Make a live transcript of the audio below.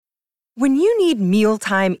When you need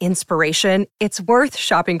mealtime inspiration, it's worth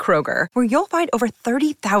shopping Kroger, where you'll find over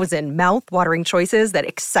 30,000 mouth-watering choices that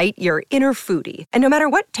excite your inner foodie. And no matter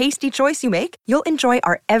what tasty choice you make, you'll enjoy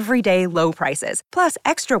our everyday low prices, plus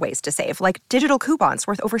extra ways to save, like digital coupons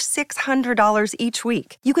worth over $600 each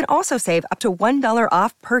week. You can also save up to $1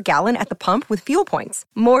 off per gallon at the pump with fuel points.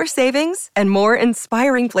 More savings and more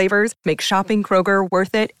inspiring flavors make shopping Kroger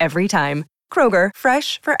worth it every time. Kroger,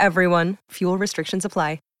 fresh for everyone. Fuel restrictions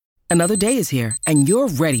apply. Another day is here, and you're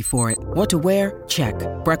ready for it. What to wear? Check.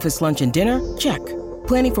 Breakfast, lunch, and dinner? Check.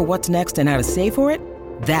 Planning for what's next and how to save for it?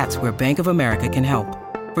 That's where Bank of America can help.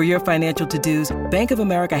 For your financial to-dos, Bank of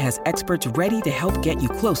America has experts ready to help get you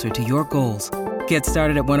closer to your goals. Get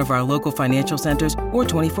started at one of our local financial centers or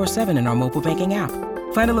 24/7 in our mobile banking app.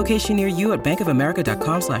 Find a location near you at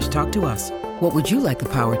bankofamerica.com/talktous. What would you like the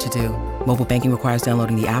power to do? Mobile banking requires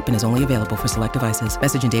downloading the app and is only available for select devices.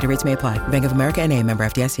 Message and data rates may apply. Bank of America N.A., member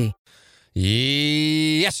FDIC.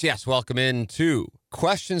 Yes. Welcome into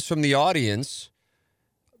Questions from the Audience,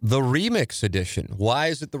 the Remix Edition. Why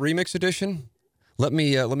is it the Remix Edition? Let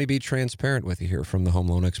me be transparent with you here from the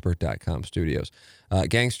HomeLoanExpert.com studios.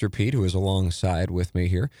 Gangster Pete, who is alongside with me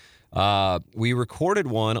here, we recorded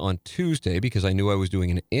one on Tuesday because I knew I was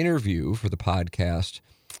doing an interview for the podcast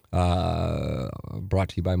brought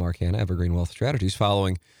to you by Mark Hanna, Evergreen Wealth Strategies,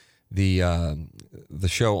 following the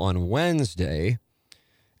show on Wednesday.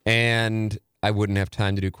 And I wouldn't have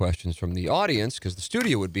time to do questions from the audience because the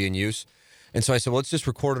studio would be in use. And so I said, well, let's just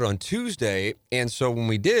record it on Tuesday. And so when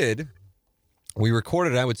we did, we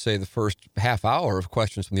recorded, I would say, the first half hour of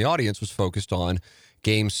questions from the audience was focused on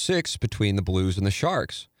Game 6 between the Blues and the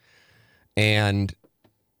Sharks. And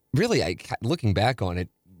really, looking back on it,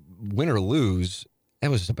 win or lose, that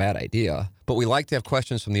was just a bad idea. But we like to have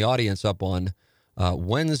questions from the audience up on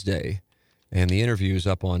Wednesday and the interviews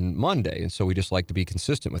up on Monday. And so we just like to be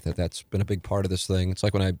consistent with it. That's been a big part of this thing. It's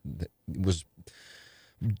like when I was,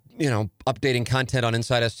 updating content on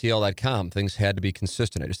InsideSTL.com, things had to be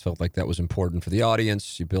consistent. I just felt like that was important for the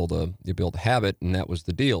audience. You build a habit, and that was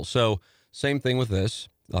the deal. So same thing with this,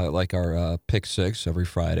 like our Pick 6 every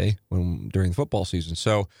Friday during the football season.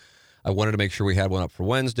 So I wanted to make sure we had one up for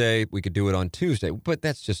Wednesday. We could do it on Tuesday, but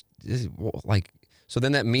that's just so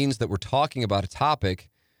then that means that we're talking about a topic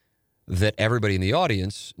that everybody in the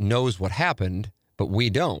audience knows what happened, but we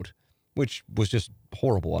don't, which was just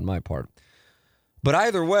horrible on my part. But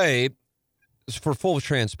either way, for full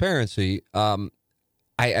transparency,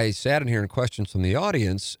 I sat in here in questions from the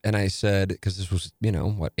audience, and I said, because this was,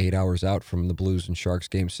 8 hours out from the Blues and Sharks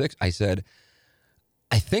Game 6, I said,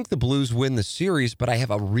 I think the Blues win the series, but I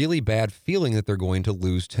have a really bad feeling that they're going to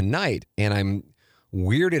lose tonight. And I'm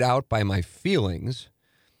weirded out by my feelings.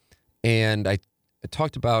 And I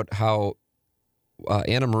talked about how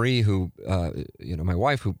Anna Marie, who, my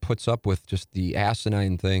wife, who puts up with just the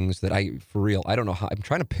asinine things that for real, I don't know how, I'm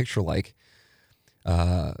trying to picture like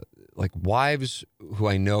wives who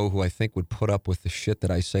I think would put up with the shit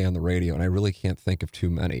that I say on the radio. And I really can't think of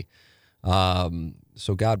too many.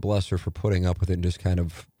 So God bless her for putting up with it and just kind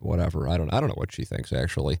of whatever. I don't know what she thinks,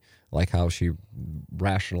 actually, like how she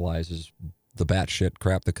rationalizes the batshit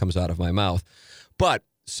crap that comes out of my mouth. But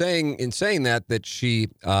saying that she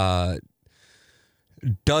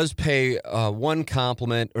does pay one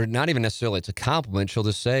compliment, or not even necessarily it's a compliment. She'll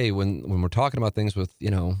just say when we're talking about things with,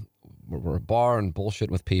 we're at a bar and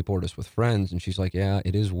bullshitting with people or just with friends, and she's like, yeah,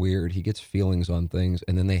 it is weird. He gets feelings on things,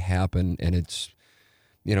 and then they happen, and it's,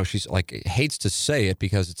 she's like, hates to say it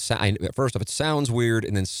because first off, it sounds weird,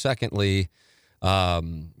 and then secondly,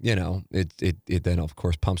 it then of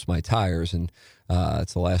course pumps my tires, and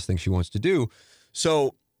it's the last thing she wants to do.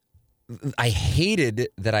 So I hated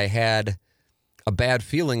that I had a bad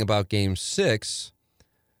feeling about Game 6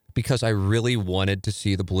 because I really wanted to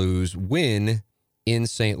see the Blues win in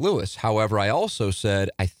St. Louis. However, I also said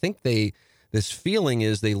I think this feeling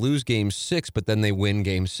is they lose Game 6, but then they win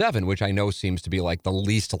Game 7, which I know seems to be like the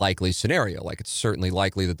least likely scenario. Like, it's certainly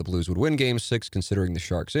likely that the Blues would win Game 6 considering the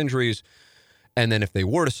Sharks' injuries. And then if they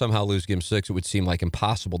were to somehow lose Game 6, it would seem like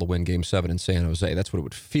impossible to win Game 7 in San Jose. That's what it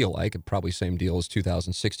would feel like. Probably same deal as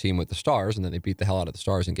 2016 with the Stars, and then they beat the hell out of the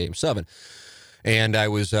Stars in Game 7. And I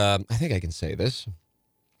was, I think I can say this,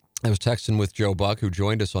 I was texting with Joe Buck, who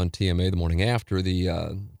joined us on TMA the morning after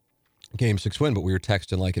the Game 6 win, but we were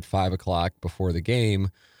texting like at 5 o'clock before the game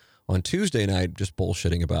on Tuesday night, just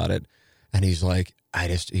bullshitting about it. And he's like,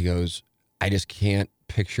 he goes, I just can't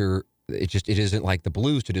picture, it isn't like the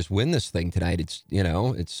Blues to just win this thing tonight. It's,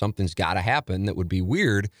 it's something's got to happen that would be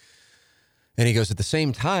weird. And he goes, at the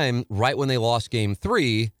same time, right when they lost Game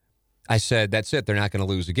 3, I said, that's it. They're not going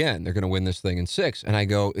to lose again. They're going to win this thing in 6. And I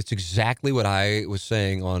go, it's exactly what I was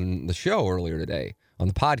saying on the show earlier today on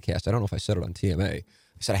the podcast. I don't know if I said it on TMA. I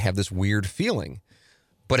said, I have this weird feeling.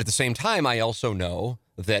 But at the same time, I also know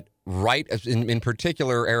that in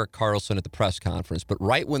particular, Erik Karlsson at the press conference, but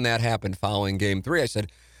right when that happened following Game 3, I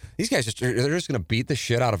said, these guys, they're just going to beat the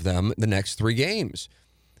shit out of them the next 3 games.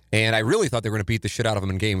 And I really thought they were going to beat the shit out of them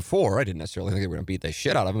in Game 4. I didn't necessarily think they were going to beat the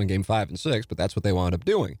shit out of them in Game 5 and 6, but that's what they wound up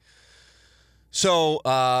doing. So,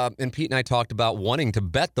 and Pete and I talked about wanting to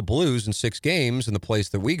bet the Blues in 6 games, and the place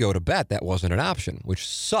that we go to bet, that wasn't an option, which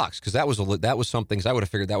sucks, because that was something, because I would have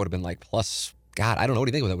figured that would have been like plus, God, I don't know, what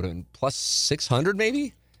do you think that would have been, plus 600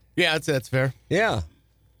 maybe? Yeah, that's fair. Yeah.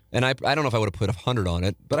 And I don't know if I would have put 100 on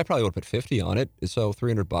it, but I probably would have put 50 on it, so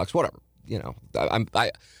 $300, whatever. You know,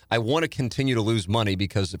 I want to continue to lose money,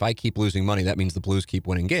 because if I keep losing money, that means the Blues keep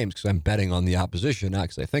winning games, because I'm betting on the opposition, not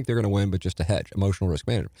because I think they're going to win, but just to hedge, emotional risk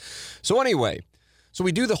management. So anyway,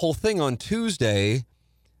 we do the whole thing on Tuesday,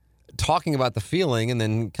 talking about the feeling, and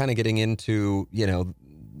then kind of getting into, you know,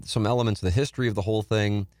 some elements of the history of the whole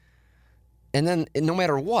thing. And then no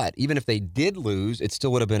matter what, even if they did lose, it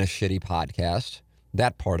still would have been a shitty podcast,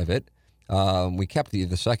 that part of it. We kept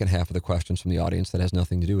the second half of the questions from the audience that has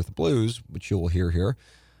nothing to do with the Blues, which you will hear here.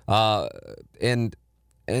 And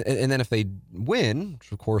then if they win,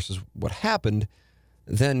 which of course is what happened,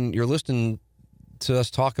 then you're listening to us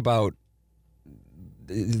talk about,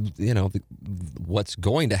 you know, what's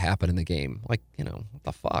going to happen in the game. Like, you know, what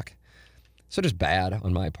the fuck? So just bad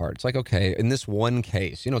on my part. It's like, okay, in this one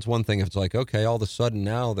case, you know, it's one thing if it's like, okay, all of a sudden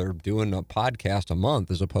now they're doing a podcast a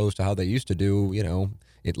month as opposed to how they used to do, you know,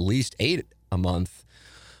 at least 8 a month.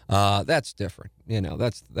 That's different. You know,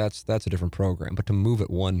 that's a different program. But to move it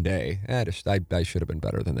one day, I should have been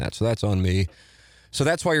better than that. So that's on me. So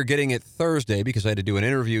that's why you're getting it Thursday, because I had to do an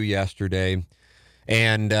interview yesterday.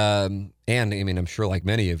 And I mean, I'm sure like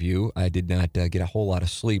many of you, I did not get a whole lot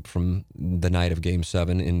of sleep from the night of Game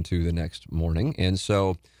 7 into the next morning. And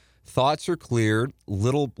so thoughts are clear.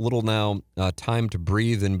 Little now time to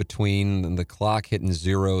breathe in between, and the clock hitting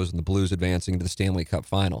zeros and the Blues advancing to the Stanley Cup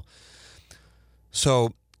final.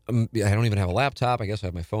 So I don't even have a laptop. I guess I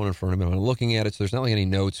have my phone in front of me. I'm looking at it, so there's not like any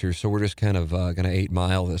notes here. So we're just kind of going to 8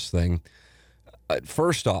 Mile this thing.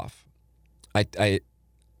 First off, I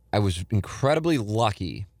was incredibly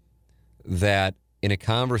lucky that in a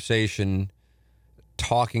conversation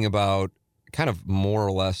talking about kind of more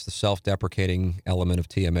or less the self-deprecating element of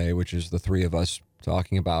TMA, which is the 3 of us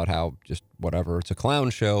talking about how just whatever, it's a clown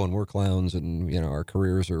show and we're clowns and, you know, our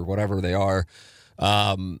careers are whatever they are.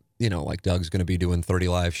 You know, like Doug's going to be doing 30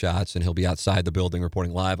 live shots and he'll be outside the building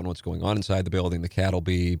reporting live on what's going on inside the building. The cat will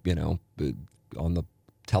be, you know, on the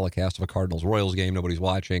telecast of a Cardinals-Royals game nobody's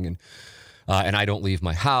watching, and I don't leave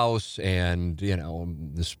my house, and, you know,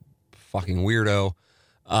 I'm this fucking weirdo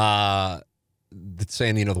that's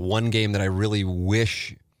saying, you know, the one game that I really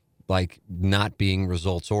wish, like, not being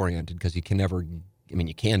results-oriented, because you can never, I mean,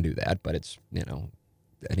 you can do that, but it's, you know,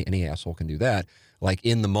 any asshole can do that. Like,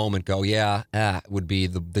 in the moment go, would be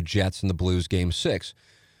the Jets and the Blues Game 6.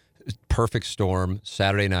 Perfect storm,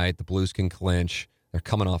 Saturday night, the Blues can clinch. They're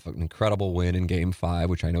coming off an incredible win in Game 5,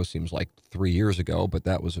 which I know seems like 3 years ago, but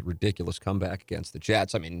that was a ridiculous comeback against the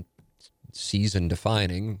Jets. I mean,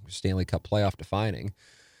 season-defining, Stanley Cup playoff-defining.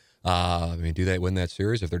 I mean, do they win that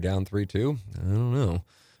series if they're down 3-2? I don't know.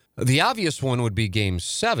 The obvious one would be Game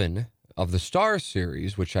 7 of the Stars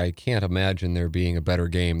series, which I can't imagine there being a better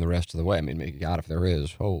game the rest of the way. I mean, God, if there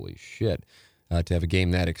is, holy shit. To have a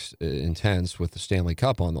game that intense with the Stanley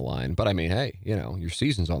Cup on the line. But, I mean, hey, you know, your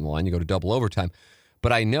season's on the line. You go to double overtime.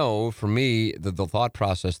 But I know, for me, the thought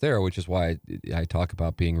process there, which is why I talk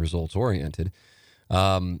about being results-oriented,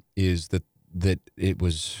 is that it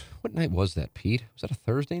was, what night was that, Pete? Was that a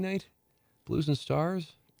Thursday night? Blues and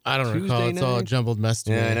Stars? I don't Tuesday recall. It's night? all a jumbled mess to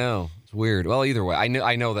me. Yeah, I know. It's weird. Well, either way,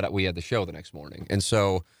 I know that we had the show the next morning. And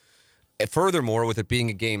so, furthermore, with it being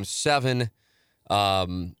a Game 7,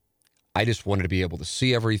 I just wanted to be able to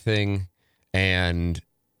see everything. And,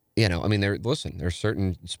 you know, I mean, there's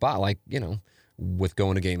certain spot, like, you know, with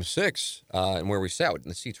going to Game 6 and where we sat, and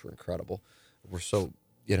the seats were incredible. We're so,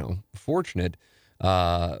 you know, fortunate.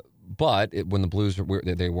 But when the Blues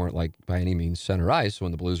they weren't like by any means center ice. So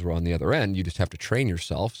when the Blues were on the other end, you just have to train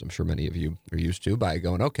yourself. So I'm sure many of you are used to, by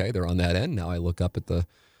going, okay, they're on that end. Now I look up at the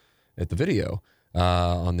video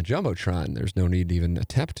on the Jumbotron. There's no need to even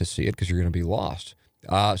attempt to see it because you're going to be lost.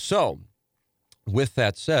 So with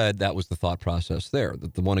that said, that was the thought process there.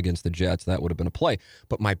 The one against the Jets, that would have been a play.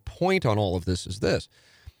 But my point on all of this is this.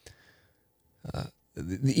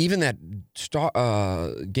 Even that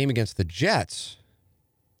game against the Jets,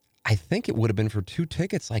 I think it would have been for 2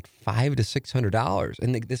 tickets like $500 to $600,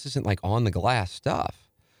 and this isn't like on the glass stuff.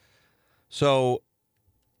 So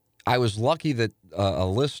I was lucky that a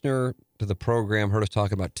listener to the program heard us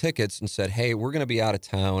talking about tickets and said, "Hey, we're going to be out of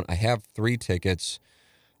town. I have 3 tickets,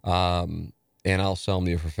 and I'll sell them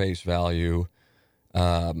to you for face value."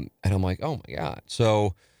 And I'm like, "Oh my God!"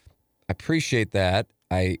 So I appreciate that.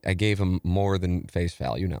 I gave him more than face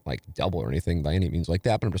value, not like double or anything by any means like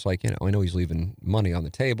that, but I'm just like, I know he's leaving money on the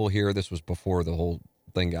table here. This was before the whole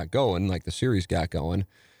thing got going, like the series got going.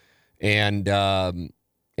 And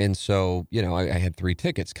so, I had 3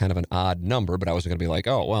 tickets, kind of an odd number, but I wasn't going to be like,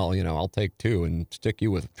 oh, well, I'll take 2 and stick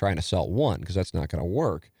you with trying to sell 1 because that's not going to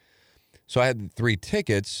work. So I had 3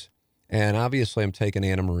 tickets, and obviously I'm taking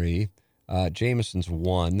Anna Marie. Jameson's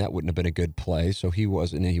 1. That wouldn't have been a good play, so he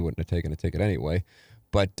wouldn't have taken a ticket anyway.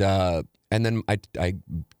 But, and then I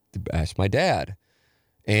asked my dad,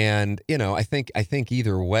 and, I think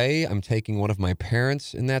either way, I'm taking one of my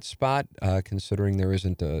parents in that spot, considering there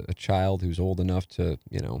isn't a child who's old enough to,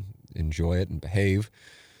 enjoy it and behave.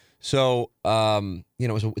 So,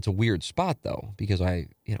 it's a weird spot though, because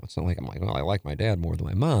it's not like I'm like, well, I like my dad more than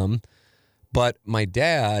my mom, but my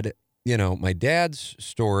dad, my dad's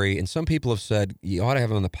story, and some people have said, you ought to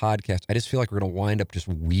have him on the podcast. I just feel like we're going to wind up just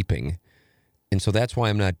weeping. And so that's why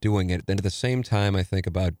I'm not doing it. Then at the same time, I think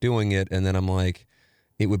about doing it, and then I'm like,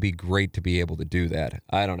 it would be great to be able to do that.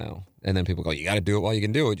 I don't know. And then people go, you got to do it while you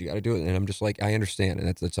can do it. You got to do it. And I'm just like, I understand. And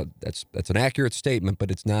that's an accurate statement,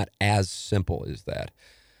 but it's not as simple as that.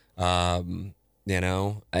 I'm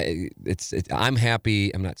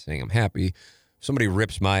happy. I'm not saying I'm happy. If somebody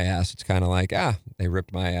rips my ass, it's kind of like, they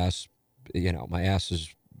ripped my ass. My ass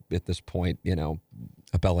is at this point, a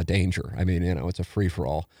bell of danger. I mean, it's a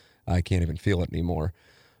free-for-all. I can't even feel it anymore.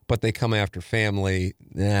 But they come after family.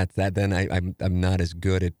 Then I'm not as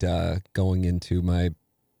good at going into my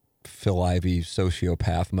Phil Ivey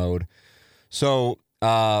sociopath mode. So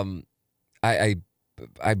my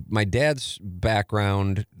dad's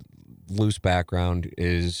background, loose background,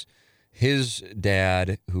 is his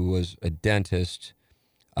dad, who was a dentist,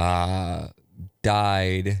 died.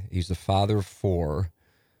 He's the father of 4.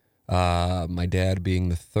 My dad, being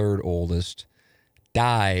the 3rd oldest,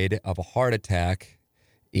 died of a heart attack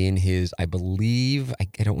in his, I believe, I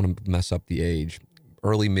don't want to mess up the age,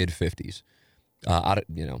 early mid-50s.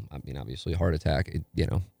 Obviously a heart attack,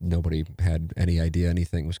 nobody had any idea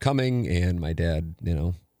anything was coming. And my dad,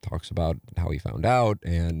 talks about how he found out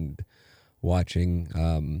and watching,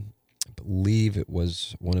 I believe it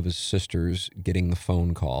was one of his sisters getting the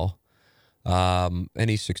phone call. And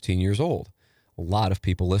he's 16 years old. A lot of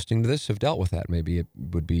people listening to this have dealt with that. Maybe it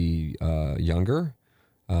would be younger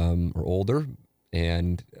or older.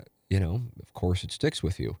 And, of course it sticks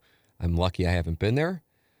with you. I'm lucky I haven't been there.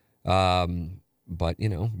 But, you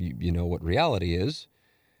know what reality is.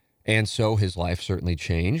 And so his life certainly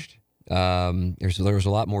changed. There was a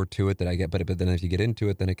lot more to it that I get, but then if you get into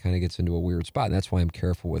it, then it kind of gets into a weird spot. And that's why I'm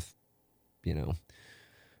careful with,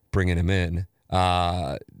 bringing him in.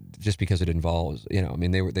 Just because it involves,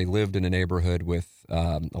 they lived in a neighborhood with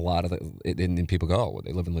a lot of and people go, well,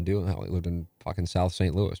 they live in Ladue. No, they lived in fucking South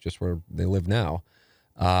St. Louis, just where they live now.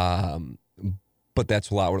 But that's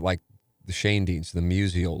a lot where, like, the Shane Deans, the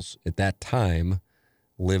Musials at that time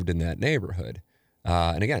lived in that neighborhood.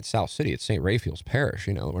 And again, it's South City, it's St. Raphael's Parish.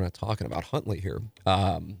 We're not talking about Huntley here.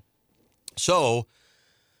 So,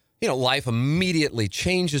 life immediately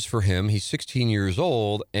changes for him. He's 16 years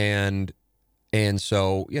old, and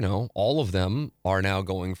so, all of them are now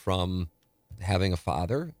going from having a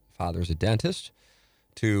father's a dentist,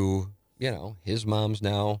 to, his mom's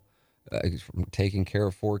now taking care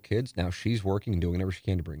of 4 kids. Now she's working and doing whatever she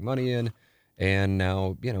can to bring money in. And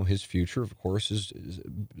now, his future, of course, is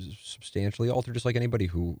substantially altered, just like anybody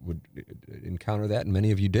who would encounter that. And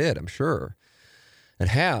many of you did, I'm sure, and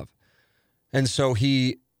have. And so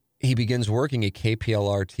he begins working at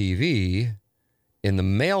KPLR TV in the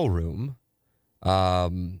mailroom.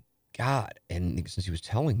 God, and since he was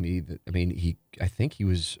telling me that, I think he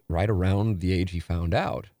was right around the age he found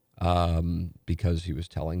out, because he was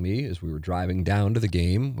telling me as we were driving down to the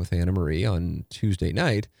game with Anna Marie on Tuesday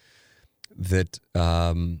night that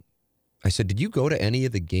I said, did you go to any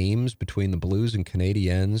of the games between the Blues and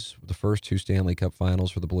Canadiens, the first 2 Stanley Cup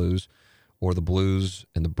finals for the Blues, or the Blues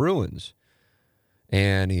and the Bruins?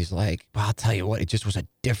 And he's like, well, I'll tell you what, it just was a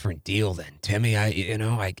different deal then, Timmy.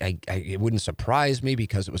 It wouldn't surprise me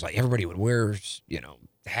because it was like everybody would wear,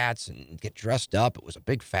 hats and get dressed up. It was a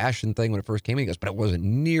big fashion thing when it first came in. He goes, but it wasn't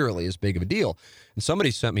nearly as big of a deal. And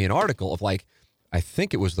somebody sent me an article of, like, I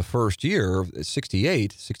think it was the first year,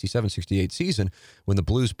 67, 68 season, when the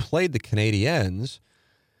Blues played the Canadiens.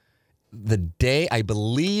 the day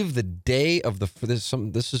of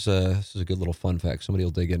this is a good little fun fact. Somebody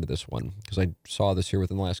will dig into this one because I saw this here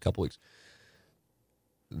within the last couple weeks.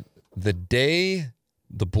 The day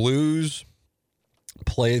the Blues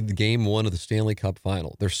played game 1 of the Stanley Cup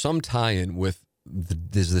Final, there's some tie-in with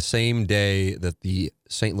this is the same day that the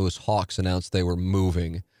St. Louis Hawks announced they were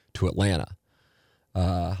moving to Atlanta.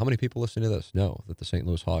 How many people listening to this know that the St.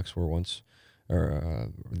 Louis Hawks were once, or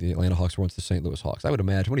the Atlanta Hawks were once the St. Louis Hawks? I would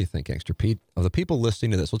imagine. What do you think, Gangster Pete? Of the people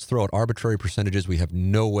listening to this, let's throw out arbitrary percentages we have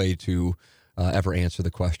no way to ever answer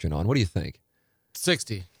the question on. What do you think?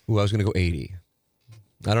 60. Ooh, I was going to go 80.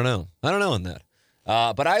 I don't know on that.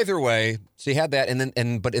 But either way, so you had that,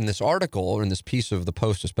 but in this article or in this piece of the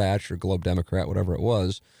Post-Dispatch or Globe Democrat, whatever it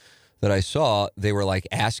was, that I saw, they were like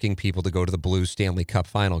asking people to go to the Blues Stanley Cup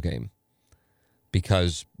Final game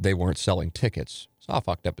because they weren't selling tickets. So how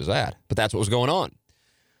fucked up is that? But that's what was going on.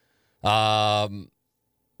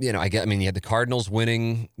 You had the Cardinals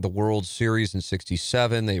winning the World Series in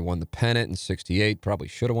 '67. They won the pennant in '68. Probably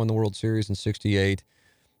should have won the World Series in '68.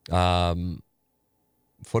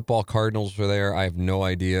 Football Cardinals were there. I have no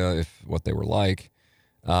idea what they were like.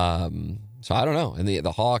 So I don't know. And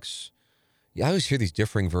the Hawks, I always hear these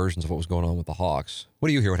differing versions of what was going on with the Hawks. What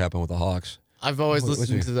do you hear what happened with the Hawks? I've always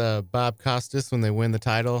listened to the Bob Costas when they win the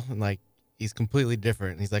title, and like he's completely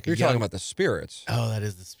different. He's like you're talking about the Spirits. Oh, that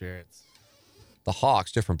is the Spirits. The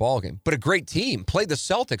Hawks, different ballgame, but a great team. Played the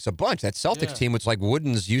Celtics a bunch. That Celtics team was like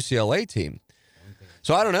Wooden's UCLA team.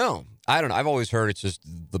 So I don't know. I've always heard it's just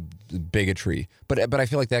the bigotry, but I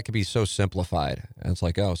feel like that could be so simplified. And it's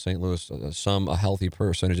like, oh, St. Louis, a healthy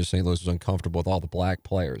percentage of St. Louis was uncomfortable with all the black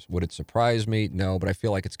players. Would it surprise me? No, but I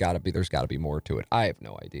feel like there's got to be more to it. I have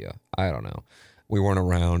no idea. I don't know. We weren't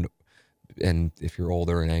around, and if you're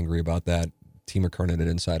older and angry about that, T. McKernan at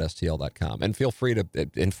InsideSTL.com, and feel free to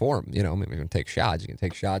inform. You know, maybe you can take shots. You can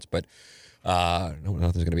take shots, but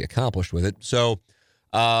nothing's going to be accomplished with it. So.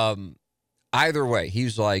 Either way,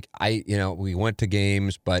 he's like, we went to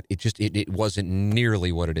games, but it wasn't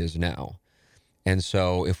nearly what it is now. And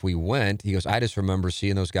so if we went, he goes, I just remember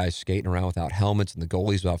seeing those guys skating around without helmets and the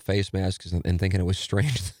goalies without face masks and thinking it was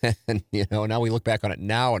strange then. Now we look back on it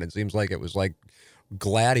now and it seems like it was like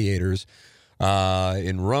gladiators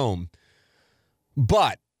in Rome.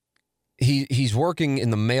 But he's working in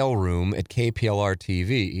the mailroom at KPLR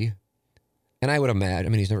TV, and I would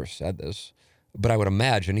imagine, he's never said this, but I would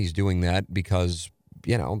imagine he's doing that because,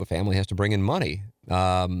 the family has to bring in money.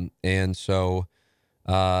 And so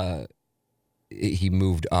he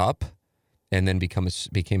moved up and then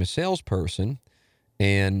became a salesperson.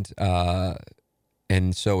 And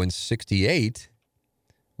so in '68,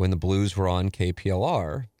 when the Blues were on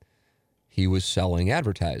KPLR, he was selling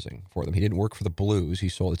advertising for them. He didn't work for the Blues.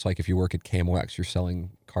 It's like if you work at KMOX, you're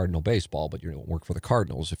selling Cardinal baseball, but you don't work for the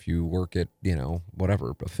Cardinals. If you work at,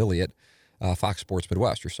 whatever, affiliate, Fox Sports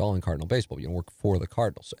Midwest, you're selling Cardinal baseball. You don't work for the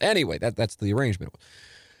Cardinals. So anyway, that's the arrangement.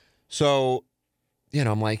 So,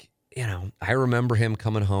 I'm like, I remember him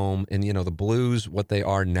coming home and, the Blues, what they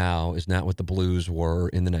are now is not what the Blues were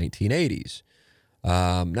in the 1980s.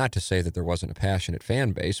 Not to say that there wasn't a passionate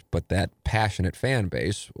fan base, but that passionate fan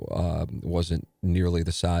base wasn't nearly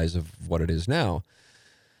the size of what it is now.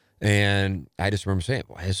 And I just remember saying,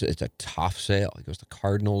 well, it's a tough sale. He goes, the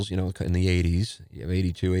Cardinals, in the 80s, you have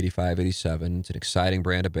 82, 85, 87. It's an exciting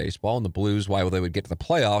brand of baseball. And the Blues, while they would get to the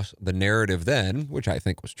playoffs, the narrative then, which I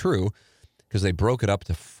think was true, because they broke it up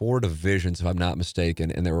to 4 divisions, if I'm not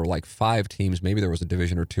mistaken. And there were like 5 teams. Maybe there was a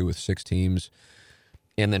division or 2 with 6 teams.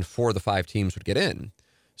 And then 4 of the 5 teams would get in.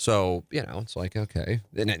 So, it's like, okay.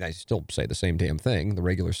 And I still say the same damn thing. The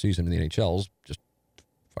regular season in the NHL is just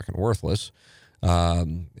fucking worthless.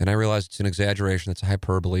 And I realize it's an exaggeration. It's a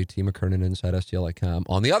hyperbole. T. McKernan, InsideSTL.com.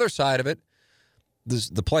 On the other side of it,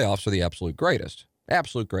 the playoffs are the absolute greatest.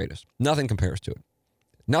 Absolute greatest. Nothing compares to it.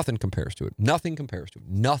 Nothing compares to it. Nothing compares to it.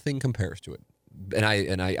 Nothing compares to it.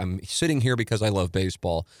 And I'm sitting here because I love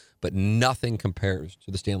baseball, but nothing compares to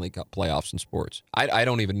the Stanley Cup playoffs in sports. I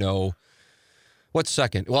don't even know what's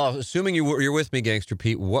second. Well, assuming you're with me, Gangster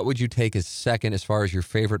Pete, what would you take as second as far as your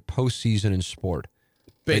favorite postseason in sport?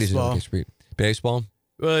 Baseball. Baseball?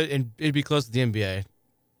 Well, it'd be close to the NBA.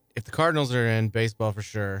 If the Cardinals are in, baseball for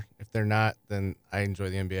sure. If they're not, then I enjoy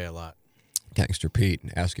the NBA a lot. Gangster Pete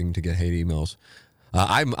asking to get hate emails.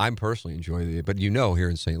 I'm personally enjoying but here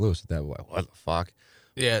in St. Louis what the fuck?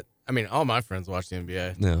 Yeah, all my friends watch the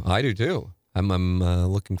NBA. No, I do too. I'm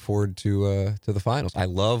looking forward to the finals. I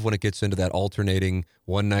love when it gets into that alternating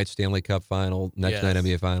one night Stanley Cup final, next night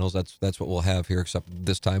NBA finals. That's what we'll have here. Except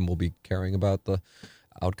this time we'll be caring about the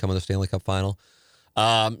outcome of the Stanley Cup final.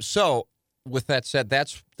 So with that said,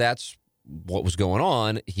 that's what was going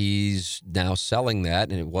on. He's now selling that,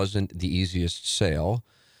 and it wasn't the easiest sale.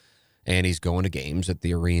 And he's going to games at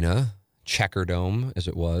the arena, Checkerdome as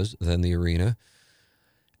it was, then the arena.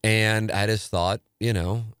 And I just thought,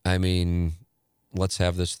 let's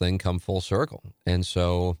have this thing come full circle. And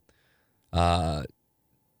so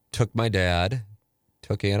took my dad,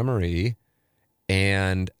 took Anna Marie,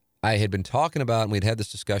 and I had been talking about, and we'd had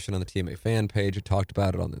this discussion on the TMA fan page. We talked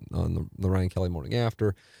about it on the Ryan Kelly Morning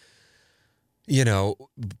After.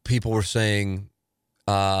 People were saying,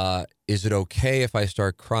 is it okay if I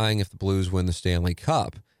start crying if the Blues win the Stanley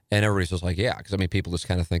Cup? And everybody's just like, yeah, because people just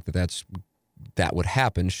kind of think that would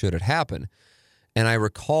happen should it happen. And I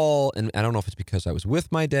recall, and I don't know if it's because I was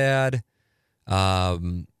with my dad,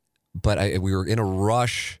 but we were in a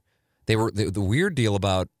rush. The weird deal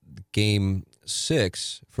about Game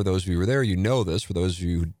 6, for those of you who were there, you know this. For those of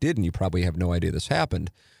you who didn't, you probably have no idea this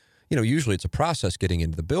happened. Usually it's a process getting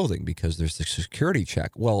into the building because there's the security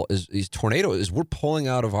check. Well, as we're pulling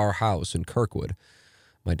out of our house in Kirkwood,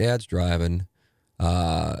 my dad's driving.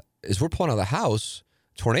 As we're pulling out of the house,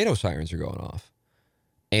 tornado sirens are going off.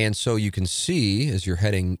 And so you can see, as you're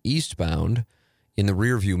heading eastbound, in the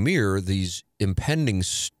rearview mirror, these impending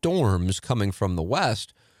storms coming from the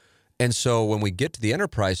west. And so when we get to the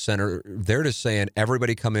Enterprise Center, they're just saying,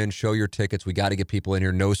 everybody come in, show your tickets. We got to get people in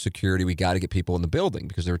here. No security. We got to get people in the building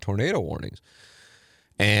because there are tornado warnings.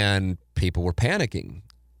 And people were panicking.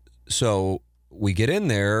 So we get in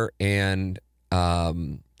there, and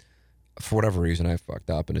for whatever reason, I fucked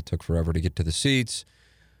up, and it took forever to get to the seats.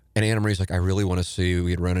 And Anna Marie's like, I really want to see. We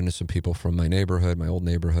had run into some people from my neighborhood, my old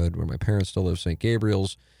neighborhood, where my parents still live, St.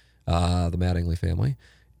 Gabriel's, the Mattingly family.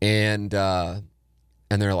 And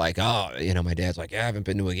they're like, oh, my dad's like, yeah, I haven't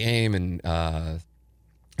been to a game. And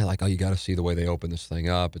they're like, oh, you got to see the way they open this thing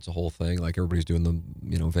up. It's a whole thing. Like everybody's doing the,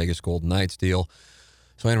 Vegas Golden Knights deal.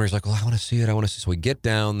 So Anna Marie's like, well, I want to see it. So we get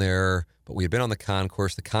down there, but we had been on the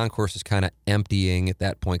concourse. The concourse is kind of emptying at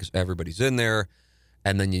that point because everybody's in there.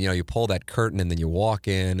 And then, you pull that curtain and then you walk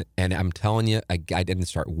in. And I'm telling you, I didn't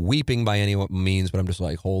start weeping by any means, but I'm just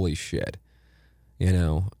like, holy shit.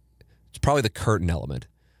 It's probably the curtain element.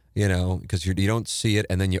 Because you don't see it,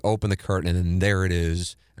 and then you open the curtain, and then there it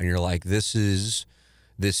is, and you're like, this is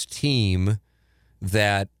this team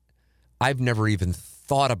that I've never even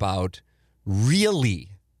thought about really.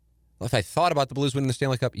 If I thought about the Blues winning the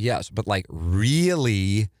Stanley Cup, yes, but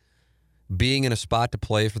really being in a spot to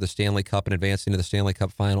play for the Stanley Cup and advancing to the Stanley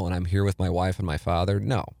Cup final, and I'm here with my wife and my father,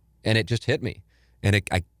 no. And it just hit me, and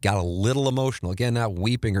I got a little emotional. Again, not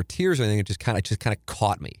weeping or tears or anything, it just kind of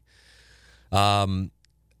caught me.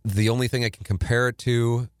 The only thing I can compare it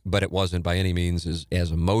to, but it wasn't by any means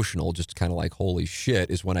as emotional, just kind of like, holy shit,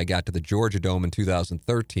 is when I got to the Georgia Dome in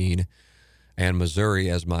 2013 and Missouri,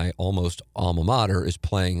 as my almost alma mater, is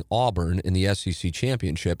playing Auburn in the SEC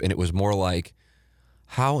championship. And it was more like,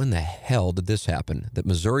 how in the hell did this happen? That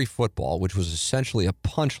Missouri football, which was essentially a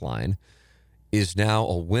punchline, is now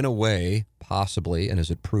a win away, possibly, and as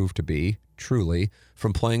it proved to be, truly,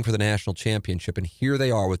 from playing for the national championship. And here they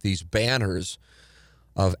are with these banners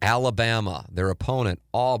of Alabama, their opponent,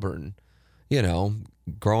 Auburn,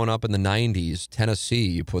 growing up in the 90s, Tennessee,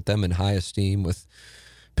 you put them in high esteem with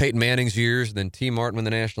Peyton Manning's years, and then T. Martin won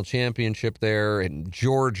the national championship there, and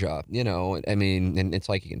Georgia, and it's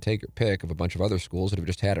like you can take your pick of a bunch of other schools that have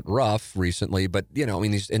just had it rough recently, but,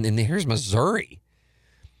 and here's Missouri.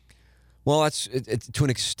 Well, it's to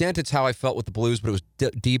an extent, it's how I felt with the Blues, but it was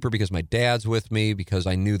deeper because my dad's with me, because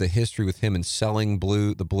I knew the history with him in selling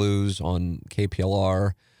the Blues on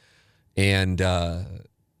KPLR, and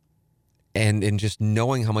just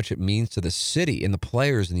knowing how much it means to the city and the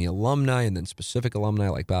players and the alumni, and then specific alumni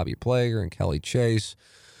like Bobby Plager and Kelly Chase,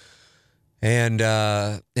 and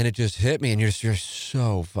it just hit me, and you're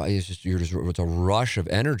so it's a rush of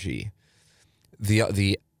energy.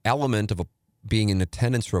 The element of being in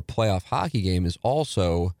attendance for a playoff hockey game is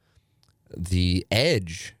also the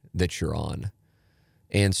edge that you're on.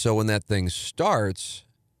 And so when that thing starts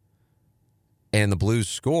and the Blues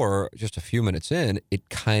score just a few minutes in, it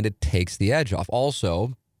kind of takes the edge off.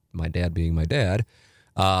 Also, my dad being my dad,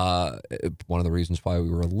 one of the reasons why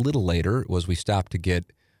we were a little later was we stopped to get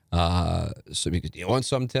so because, you want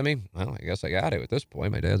something, Timmy? Well, I guess I got it at this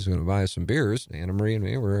point. My dad's going to buy us some beers. Anna Marie and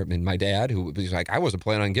me and my dad, who was like, I wasn't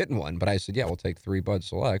planning on getting one, but I said, yeah, we'll take 3 Bud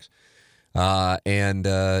Selects. And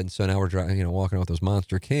so now we're driving, walking out with those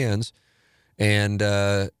monster cans, and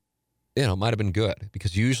it might have been good,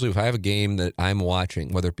 because usually if I have a game that I'm watching,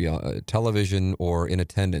 whether it be on television or in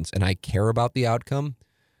attendance, and I care about the outcome,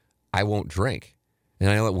 I won't drink, and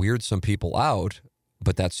I let weird some people out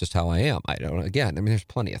but that's just how I am. I don't. Again, I mean, there's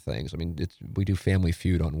plenty of things. I mean, we do Family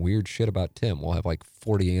Feud on weird shit about Tim. We'll have like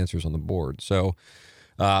 40 answers on the board. So,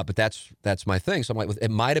 but that's my thing. So I'm like,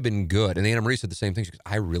 it might have been good. And Anna Marie said the same thing. She goes,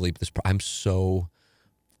 I'm so,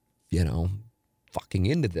 fucking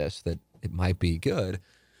into this that it might be good.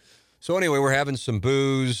 So anyway, we're having some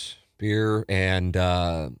booze, beer, and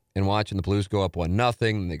watching the Blues go up 1-0.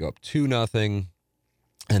 Then they go up 2-0,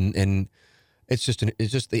 and it's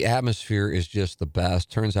just the atmosphere is just the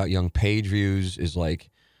best. Turns out young Page Views is like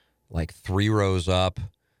 3 rows up,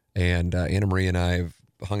 and Anna Marie and I have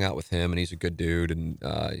hung out with him, and he's a good dude, and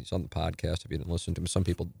he's on the podcast. If you didn't listen to him, some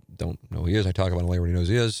people don't know who he is. I talk about him later when he knows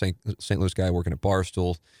who he is. St. Louis guy working at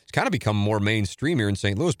Barstool. He's kind of become more mainstream here in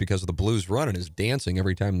St. Louis because of the Blues run and his dancing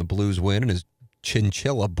every time the Blues win and his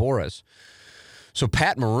chinchilla Boris. So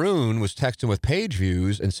Pat Maroon was texting with Page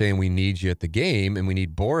Views and saying, we need you at the game, and we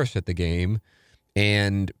need Boris at the game.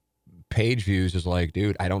 And Page Views is like,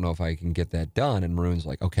 dude, I don't know if I can get that done. And Maroon's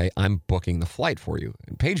like, okay, I'm booking the flight for you.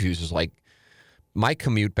 And Page Views is like, my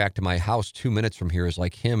commute back to my house 2 minutes from here is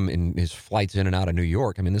like him and his flights in and out of New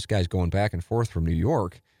York. I mean, this guy's going back and forth from New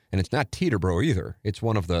York, and it's not Teterboro either. It's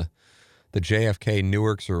one of the JFK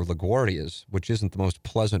Newarks or LaGuardias, which isn't the most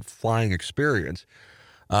pleasant flying experience.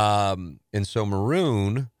 And so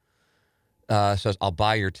Maroon says, I'll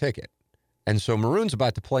buy your ticket. And so Maroon's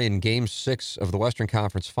about to play in Game 6 of the Western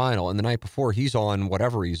Conference Final, and the night before he's on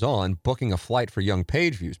whatever he's on, booking a flight for young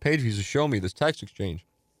Page Views. Page Views is showing me this text exchange.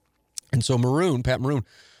 And so Pat Maroon,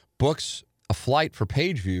 books a flight for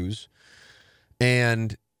Page Views,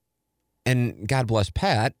 and God bless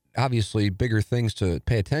Pat. Obviously, bigger things to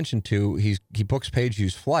pay attention to. He books Page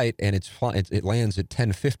Views' flight, and it lands at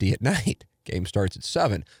 10:50 at night. Game starts at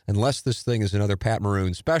 7. Unless this thing is another Pat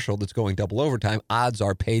Maroon special that's going double overtime, odds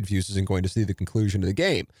are Page Views isn't going to see the conclusion of the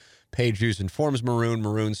game. Page Views informs Maroon.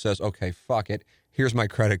 Maroon says, okay, fuck it. Here's my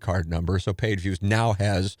credit card number. So Page Views now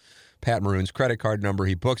has Pat Maroon's credit card number.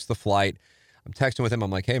 He books the flight. I'm texting with him. I'm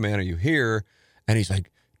like, hey, man, are you here? And he's like,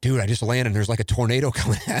 dude, I just landed and there's like a tornado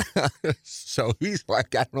coming at us. So he's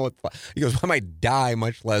like, I don't know what. He goes, I might die,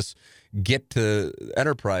 much less get to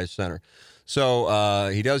Enterprise Center. So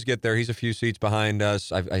he does get there. He's a few seats behind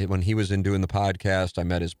us. When he was in doing the podcast, I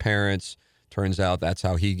met his parents. Turns out that's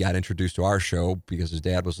how he got introduced to our show, because his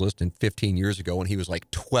dad was listening 15 years ago when he was like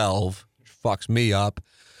 12. Fucks me up.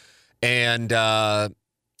 And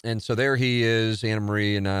so there he is. Anna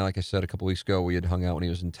Marie and I, like I said a couple weeks ago, we had hung out when he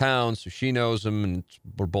was in town, so she knows him, and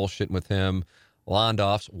we're bullshitting with him.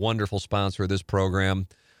 Londoff's wonderful sponsor of this program.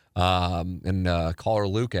 And caller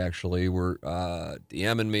Luke actually were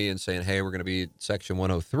DMing me and saying, hey, we're going to be at section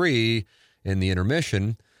 103 in the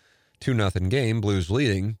intermission, 2-0 game, Blues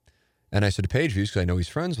leading. And I said to Page Views, because I know he's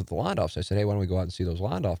friends with the Londoffs, I said, hey, why don't we go out and see those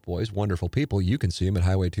Londoff boys? Wonderful people. You can see them at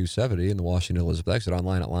Highway 270 in the Washington Elizabeth exit,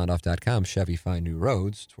 online at londoff.com. Chevy Find New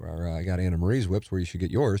Roads. It's where I got Anna Marie's whips, where you should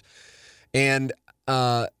get yours. And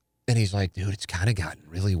he's like, dude, it's kind of gotten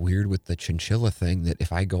really weird with the chinchilla thing, that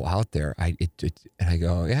if I go out there, and I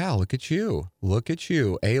go, yeah, look at you.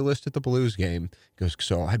 A-list at the Blues game. He goes,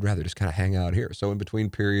 so I'd rather just kind of hang out here. So in between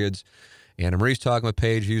periods, Anna Marie's talking with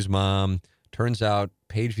Page Views' mom. Turns out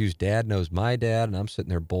Page Views' dad knows my dad, and I'm sitting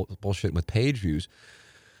there bullshitting with Page Views.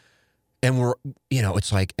 And we're,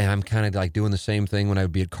 it's like, and I'm kind of like doing the same thing when I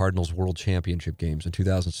would be at Cardinals World Championship games in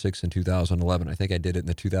 2006 and 2011. I think I did it in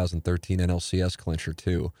the 2013 NLCS clincher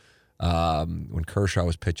too. When Kershaw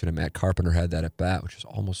was pitching and Matt Carpenter had that at bat, which is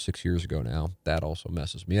almost 6 years ago now. That also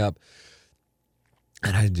messes me up.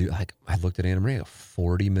 And I looked at Anna Marie,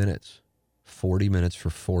 40 minutes for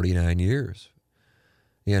 49 years.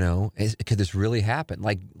 Could this really happen?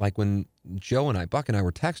 Like when Joe and Buck and I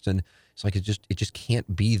were texting, it's like it just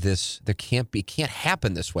can't be this. It can't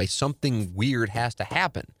happen this way. Something weird has to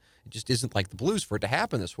happen. It just isn't like the Blues for it to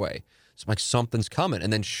happen this way. It's like something's coming,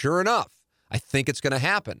 and then sure enough, I think it's going to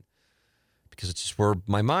happen, because it's just where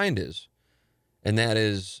my mind is, and that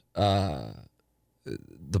is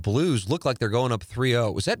the Blues look like they're going up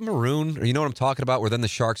 3-0. Was that Maroon? Or you know what I'm talking about? Where then the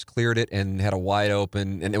Sharks cleared it and had a wide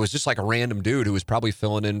open, and it was just like a random dude who was probably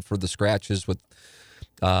filling in for the scratches with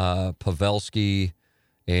Pavelski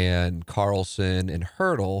and Carlson and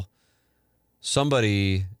Hurdle.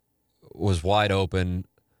 Somebody was wide open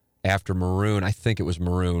after Maroon. I think it was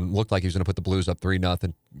Maroon. Looked like he was going to put the Blues up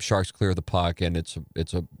 3-0. Sharks clear the puck, and it's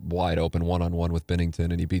a wide open one-on-one with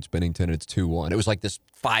Binnington, and he beats Binnington, and it's 2-1. It was like this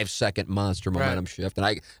 5-second monster momentum shift, and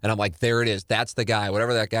I'm like, there it is. That's the guy.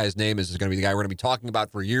 Whatever that guy's name is going to be the guy we're going to be talking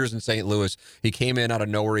about for years in St. Louis. He came in out of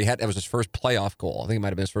nowhere. That was his first playoff goal. I think it might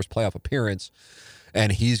have been his first playoff appearance,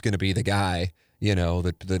 and he's going to be the guy.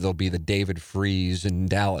 That there'll be the David Freese in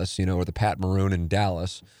Dallas, or the Pat Maroon in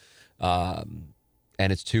Dallas.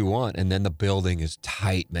 and it's 2-1, and then the building is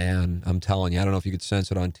tight, man. I'm telling you, I don't know if you could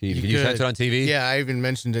sense it on TV. Can you sense it on TV? Yeah, I even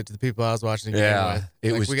mentioned it to the people I was watching the game with.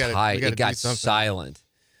 It was tight. We gotta it got do something. silent.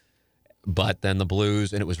 But then the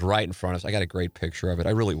Blues, and it was right in front of us. I got a great picture of it. I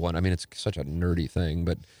really want. I mean, it's such a nerdy thing,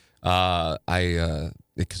 but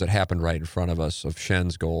because it happened right in front of us of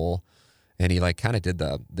Schen's goal, and he like kind of did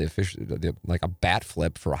the like a bat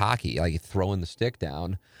flip for hockey, like throwing the stick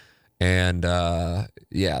down. And,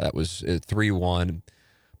 that was 3-1.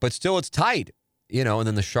 But still, it's tight, and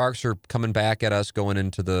then the Sharks are coming back at us going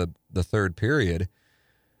into the third period.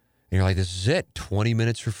 And you're like, this is it. 20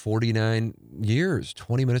 minutes for 49 years.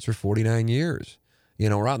 20 minutes for 49 years.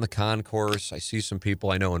 We're out in the concourse. I see some people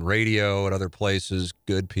I know in radio at other places,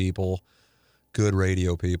 good people, good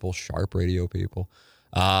radio people, sharp radio people.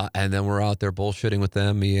 And then we're out there bullshitting with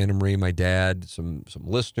them, me, Anna Marie, my dad, some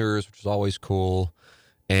listeners, which is always cool.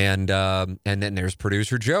 And then there's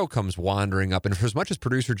producer Joe comes wandering up. And for as much as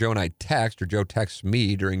producer Joe and I text, or Joe texts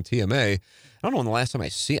me during TMA, I don't know when the last time I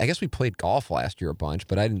guess we played golf last year a bunch,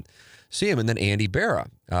 but I didn't see him. And then Andy Barra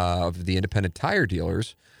of the Independent Tire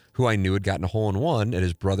Dealers, who I knew had gotten a hole-in-one at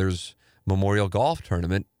his brother's Memorial Golf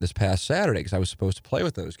Tournament this past Saturday, because I was supposed to play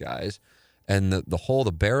with those guys. And the hole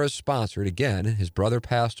the Barras sponsored, again, his brother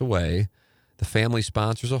passed away, the family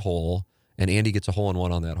sponsors a hole, and Andy gets a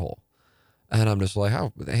hole-in-one on that hole. And I'm just like,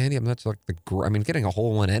 oh, Andy, that's like getting a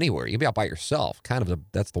hole in anywhere. You can be out by yourself.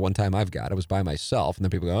 That's the one time I've got. I was by myself. And then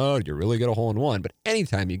people go, oh, did you really get a hole in one? But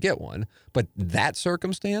anytime you get one. But that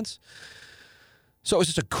circumstance. So it was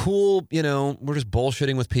just a cool, we're just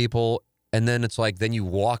bullshitting with people. And then it's like, then you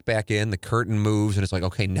walk back in, the curtain moves, and it's like,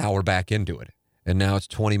 okay, now we're back into it. And now it's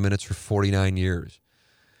 20 minutes for 49 years.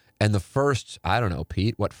 And the first, I don't know,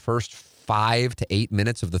 Pete, first 5 to 8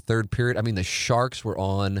 minutes of the third period? I mean, the Sharks were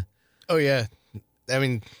on. Oh yeah, I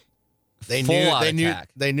mean, they knew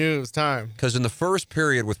it was time. Because in the first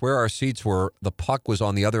period, with where our seats were, the puck was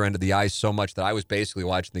on the other end of the ice so much that I was basically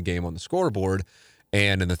watching the game on the scoreboard.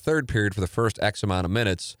 And in the third period, for the first X amount of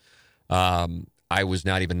minutes, I was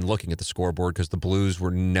not even looking at the scoreboard because the Blues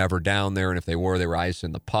were never down there, and if they were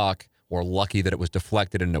icing the puck, or lucky that it was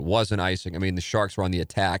deflected and it wasn't icing. I mean, the Sharks were on the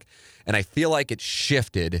attack, and I feel like it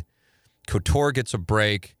shifted. Couture gets a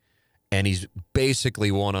break. And he's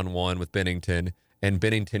basically one-on-one with Binnington, and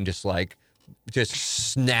Binnington just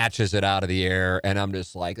snatches it out of the air. And I'm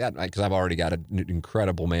just like that, because I've already got an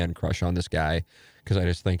incredible man crush on this guy, because I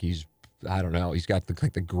just think he's got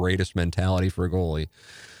the greatest mentality for a goalie.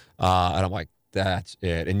 And I'm like, that's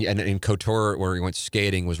it. And Couture, where he went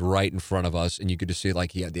skating, was right in front of us, and you could just see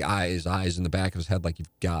he had the eyes in the back of his head, like,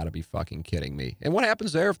 you've got to be fucking kidding me. And what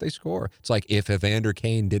happens there if they score? It's like if Evander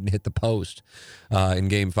Kane didn't hit the post in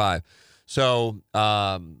Game 5. So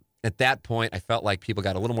at that point, I felt like people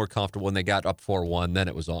got a little more comfortable when they got up 4-1. Then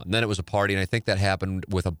it was on. And then it was a party, and I think that happened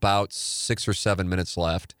with about 6 or 7 minutes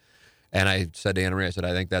left. And I said to Anna Marie, I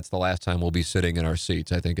think that's the last time we'll be sitting in our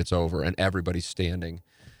seats. I think it's over. And everybody's standing.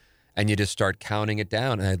 And you just start counting it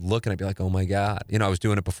down. And I'd look and I'd be like, oh, my God. I was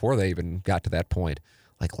doing it before they even got to that point.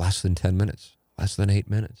 Like less than 10 minutes, less than 8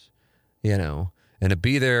 minutes, And to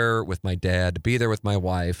be there with my dad, to be there with my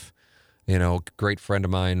wife, great friend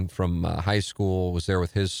of mine from high school was there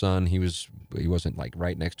with his son. He wasn't like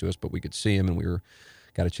right next to us, but we could see him, and we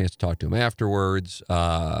got a chance to talk to him afterwards.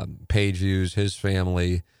 Page views, his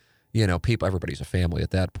family, people, everybody's a family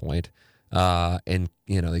at that point. And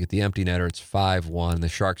they get the empty netter. It's 5-1. The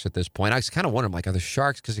Sharks at this point, I was kind of wondering, are the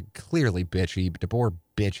Sharks, because they're clearly bitchy. DeBoer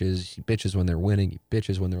bitches. He bitches when they're winning. He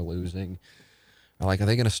bitches when they're losing. Are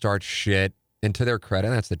they going to start shit? And to their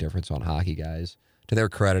credit, that's the difference on hockey, guys. To their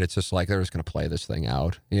credit, it's just like they're just going to play this thing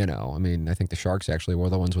out. I mean, I think the Sharks actually were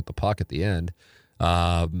the ones with the puck at the end.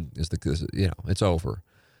 It's over.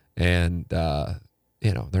 And, they're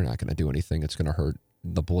not going to do anything that's going to hurt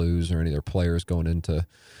the Blues or any of their players going into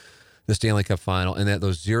the Stanley Cup final. And that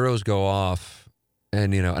those zeros go off.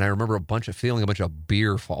 And, and I remember feeling a bunch of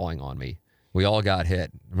beer falling on me. We all got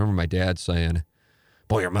hit. I remember my dad saying,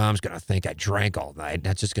 boy, your mom's going to think I drank all night.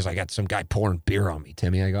 That's just because I got some guy pouring beer on me,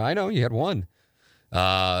 Timmy. I go, I know, you had one.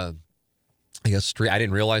 I guess I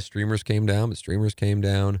didn't realize streamers came down, but streamers came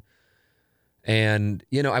down. And,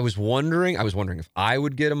 I was wondering if I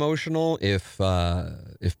would get emotional, if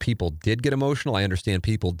people did get emotional. I understand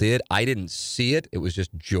people did. I didn't see it. It was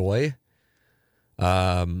just joy.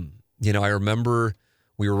 I remember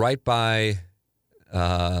we were right by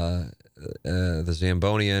the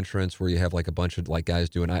Zamboni entrance, where you have a bunch of guys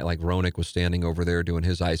doing, Roenick was standing over there doing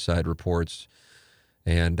his ice side reports,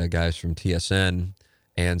 and guys from TSN.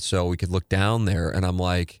 And so we could look down there, and I'm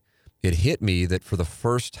like, it hit me that for the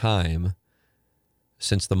first time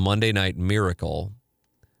since the Monday Night Miracle,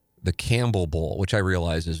 the Campbell Bowl, which I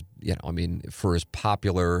realize is, for as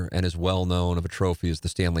popular and as well-known of a trophy as the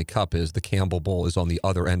Stanley Cup is, the Campbell Bowl is on the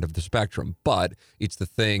other end of the spectrum. But it's the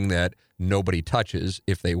thing that nobody touches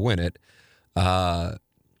if they win it.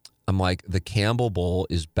 I'm like, the Campbell Bowl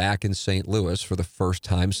is back in St. Louis for the first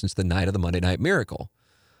time since the night of the Monday Night Miracle.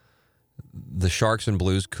 The Sharks and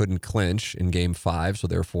Blues couldn't clinch in Game 5, so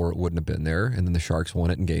therefore it wouldn't have been there. And then the Sharks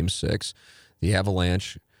won it in Game 6. The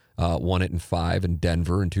Avalanche won it in 5 in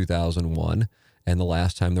Denver in 2001. And the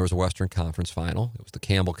last time there was a Western Conference final, it was the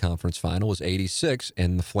Campbell Conference final, was 86,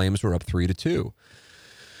 and the Flames were up 3-2.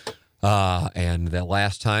 And the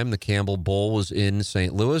last time the Campbell Bowl was in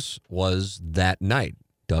St. Louis was that night.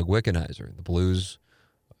 Doug Wickenheiser, the Blues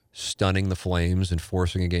stunning the Flames and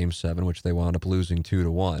forcing a Game 7, which they wound up losing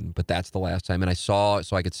 2-1. But that's the last time. And I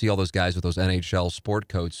could see all those guys with those NHL sport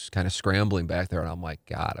coats kind of scrambling back there. And I'm like,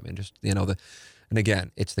 God, and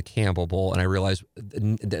again, it's the Campbell Bowl. And I realize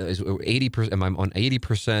 80%, I'm on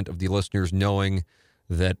 80% of the listeners knowing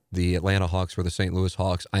that the Atlanta Hawks were the St. Louis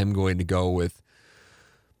Hawks. I'm going to go with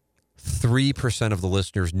 3% of the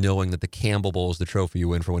listeners knowing that the Campbell Bowl is the trophy you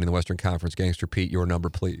win for winning the Western Conference. Gangster Pete, your number,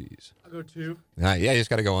 please. I'll go 2. Yeah, you just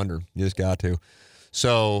got to go under. You just got to.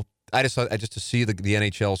 So I just to see the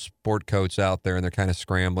NHL sport coats out there, and they're kind of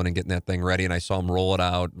scrambling and getting that thing ready, and I saw them roll it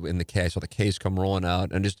out in the case. I saw the case come rolling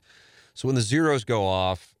out, and just so when the zeros go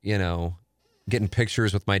off, getting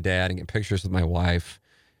pictures with my dad and getting pictures with my wife,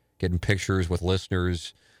 getting pictures with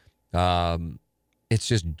listeners, it's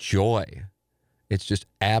just joy. It's just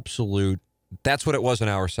absolute. That's what it was in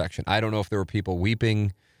our section. I don't know if there were people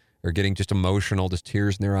weeping or getting just emotional, just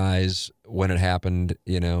tears in their eyes when it happened,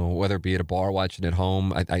 whether it be at a bar, watching at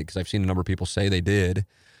home. Because I've seen a number of people say they did,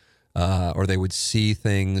 or they would see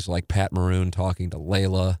things like Pat Maroon talking to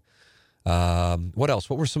Layla. What else?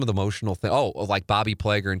 What were some of the emotional things? Oh, like Bobby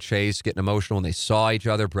Plager and Chase getting emotional when they saw each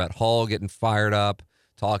other. Brett Hull getting fired up,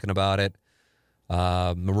 talking about it.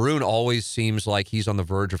 Maroon always seems like he's on the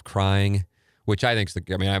verge of crying, which I think is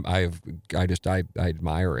I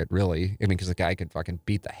admire it, really. Because the guy could fucking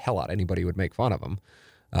beat the hell out of anybody who would make fun of him.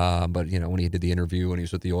 But, when he did the interview when he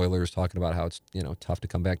was with the Oilers talking about how it's, tough to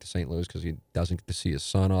come back to St. Louis because he doesn't get to see his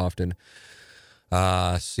son often.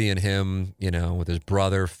 Seeing him, with his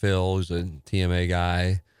brother, Phil, who's a TMA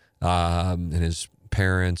guy, and his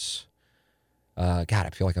parents. God, I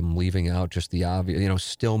feel like I'm leaving out just the obvious.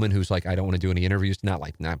 Stillman, who's like, I don't want to do any interviews. Not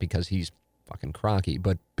because he's fucking crocky,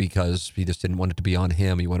 but because he just didn't want it to be on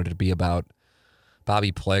him. He wanted it to be about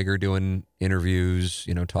Bobby Plager doing interviews,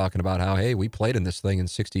 talking about how, hey, we played in this thing in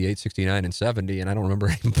 68, 69, and 70, and I don't remember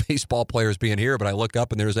any baseball players being here, but I look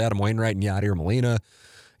up and there's Adam Wainwright and Yadier Molina.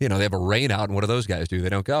 They have a rain out, and what do those guys do? They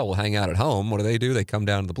don't go, we'll hang out at home. What do? They come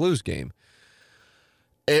down to the Blues game.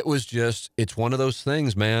 It was just, it's one of those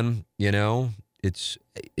things, man. It's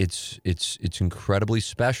incredibly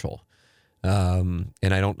special. And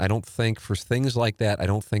I don't think for things like that, I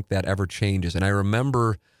don't think that ever changes. And I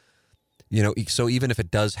remember, so even if it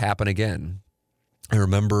does happen again, I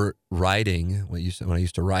remember writing when I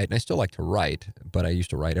used to write, and I still like to write, but I used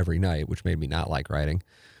to write every night, which made me not like writing.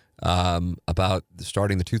 About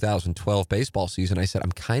starting the 2012 baseball season, I said,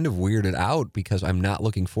 I'm kind of weirded out because I'm not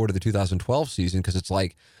looking forward to the 2012 season because it's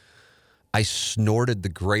like I snorted the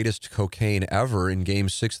greatest cocaine ever in Game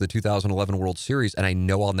 6 of the 2011 World Series, and I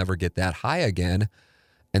know I'll never get that high again,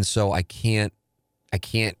 and so I can't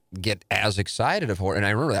get as excited for it. And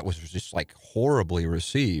I remember that was just like horribly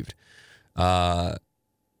received.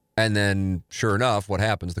 And then, sure enough, what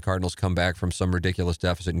happens? The Cardinals come back from some ridiculous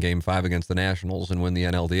deficit in Game 5 against the Nationals and win the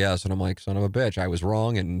NLDS. And I'm like, son of a bitch, I was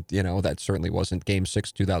wrong. And, that certainly wasn't Game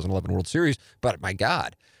 6 2011 World Series. But, my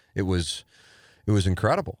God, it was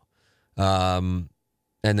incredible. And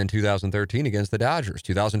then 2013 against the Dodgers.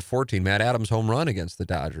 2014, Matt Adams home run against the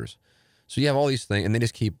Dodgers. So you have all these things. And they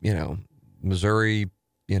just keep, Missouri,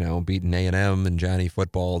 beating A&M and Johnny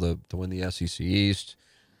football to win the SEC East.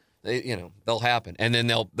 They'll happen, and then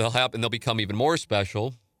they'll happen. They'll become even more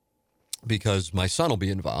special because my son will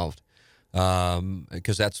be involved.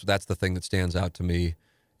 Because that's the thing that stands out to me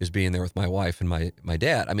is being there with my wife and my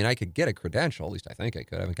dad. I mean, I could get a credential. At least I think I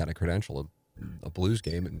could. I haven't got a credential of a Blues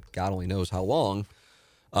game, and God only knows how long.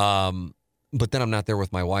 But then I'm not there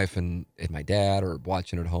with my wife and my dad, or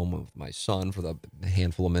watching at home with my son for the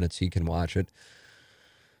handful of minutes he can watch it.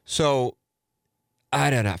 So. I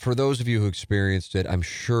don't know. For those of you who experienced it, I'm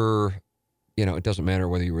sure, it doesn't matter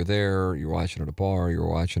whether you were there, you're watching it at a bar, you're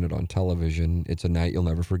watching it on television. It's a night you'll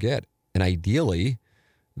never forget. And ideally,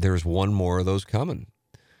 there's one more of those coming.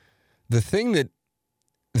 The thing that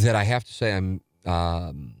I have to say I'm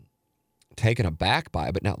taken aback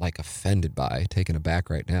by, but not like offended by, taken aback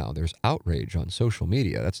right now. There's outrage on social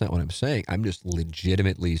media. That's not what I'm saying. I'm just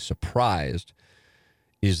legitimately surprised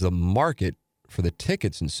is the market for the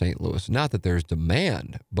tickets in St. Louis. Not that there's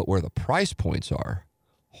demand, but where the price points are.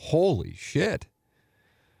 Holy shit.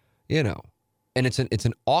 You know, and it's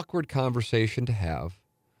an awkward conversation to have,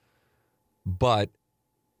 but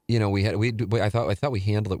you know, I thought we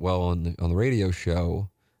handled it well on the radio show,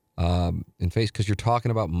 in face, because you're talking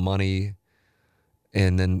about money,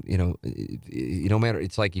 and then no matter,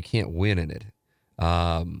 it's like you can't win in it.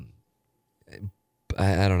 I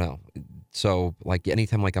don't know. So like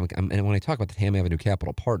anytime, like and when I talk about the Tam Avenue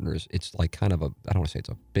Capital Partners, it's like kind of I don't want to say it's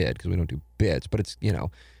a bid because we don't do bids, but it's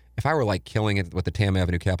if I were like killing it with the Tam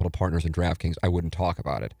Avenue Capital Partners and DraftKings, I wouldn't talk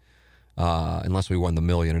about it unless we won the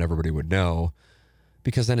million and everybody would know,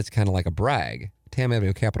 because then it's kind of like a brag. Tam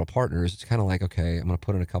Avenue Capital Partners, it's kind of like, okay, I'm going to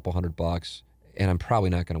put in a couple $100 and I'm probably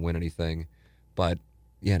not going to win anything, but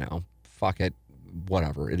fuck it,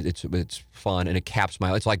 whatever. It's fun and it caps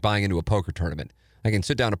my. It's like buying into a poker tournament. I can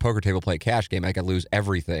sit down at a poker table, play a cash game. I could lose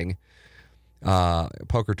everything.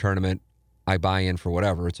 Poker tournament, I buy in for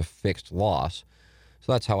whatever. It's a fixed loss.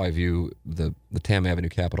 So that's how I view the Tam Avenue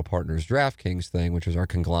Capital Partners DraftKings thing, which is our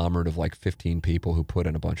conglomerate of like 15 people who put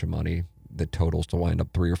in a bunch of money that totals to wind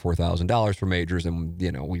up $3,000 or $4,000 for majors, and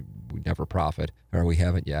we never profit, or we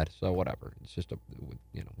haven't yet. So whatever. It's just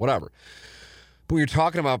whatever. But when you're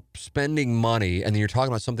talking about spending money, and then you're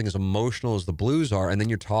talking about something as emotional as the Blues are, and then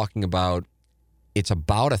you're talking about it's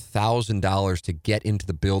about $1,000 to get into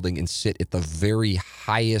the building and sit at the very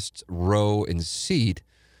highest row and seat.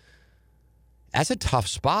 That's a tough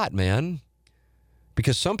spot, man,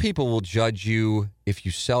 because some people will judge you if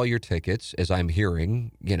you sell your tickets, as I'm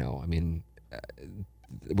hearing,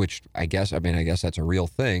 which I guess that's a real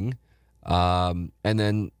thing. And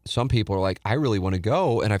then some people are like, I really want to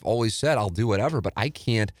go, and I've always said I'll do whatever, but I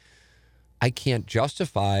can't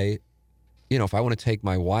justify, if I want to take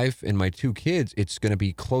my wife and my 2 kids, it's going to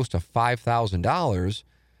be close to $5,000.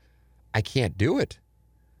 I can't do it.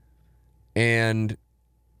 And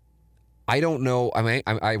I don't know. I mean,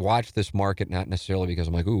 I watch this market not necessarily because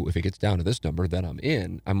I'm like, ooh, if it gets down to this number, then I'm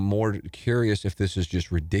in. I'm more curious if this is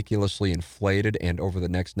just ridiculously inflated and over the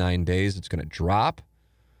next 9 days it's going to drop,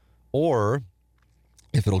 or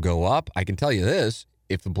if it'll go up. I can tell you this: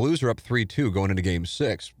 if the Blues are up 3-2 going into Game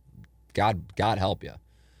 6, God help you.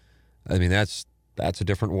 I mean, that's a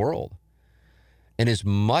different world. And as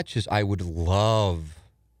much as I would love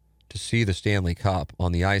to see the Stanley Cup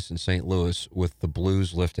on the ice in St. Louis with the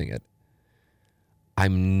Blues lifting it,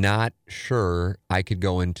 I'm not sure I could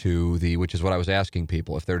go into which is what I was asking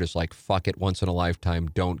people, if they're just like, fuck it, once in a lifetime,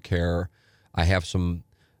 don't care. I have some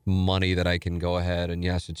money that I can go ahead, and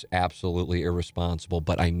yes, it's absolutely irresponsible,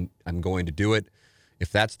 but I'm going to do it.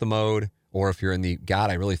 If that's the mode, or if you're in the, God,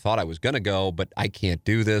 I really thought I was going to go, but I can't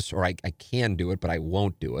do this, or I can do it, but I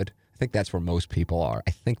won't do it. I think that's where most people are.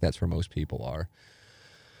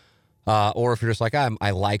 Or if you're just like, I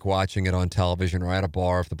like watching it on television or at a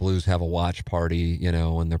bar, if the Blues have a watch party,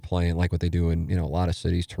 and they're playing like what they do in, a lot of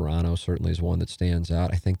cities. Toronto certainly is one that stands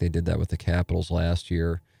out. I think they did that with the Capitals last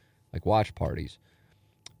year, like watch parties.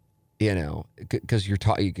 Because when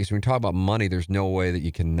you talk about money, there's no way that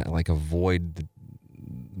you can like avoid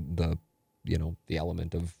the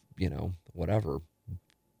element of, whatever.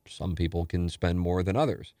 Some people can spend more than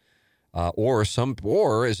others. Or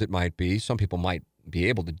as it might be, some people might be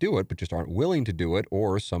able to do it, but just aren't willing to do it.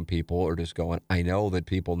 Or some people are just going, I know that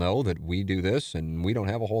people know that we do this and we don't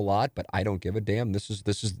have a whole lot, but I don't give a damn. This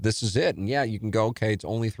is it. And yeah, you can go, okay, it's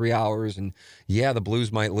only 3 hours, and yeah, the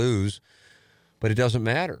Blues might lose, but it doesn't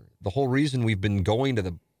matter. The whole reason we've been going to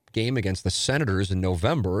the game against the Senators in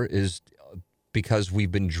November is because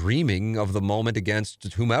we've been dreaming of the moment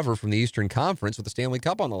against whomever from the Eastern Conference with the Stanley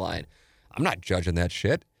Cup on the line. I'm not judging that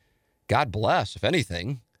shit. God bless, if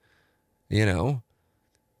anything,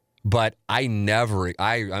 But I'm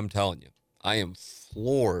telling you, I am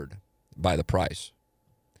floored by the price.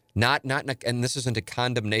 Not, and this isn't a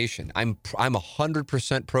condemnation. I'm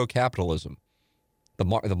 100% pro-capitalism. The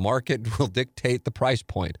market will dictate the price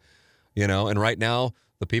point, And right now,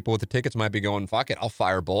 the people with the tickets might be going, fuck it, I'll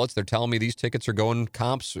fire bullets. They're telling me these tickets are going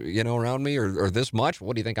comps, around me or this much.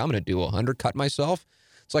 What do you think I'm going to do? 100 cut myself?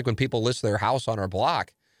 It's like when people list their house on our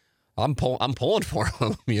block. I'm pulling for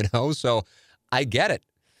them, So I get it.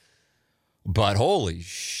 But holy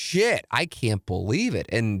shit, I can't believe it.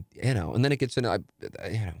 And, and then it gets into,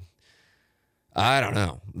 I don't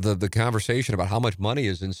know. The conversation about how much money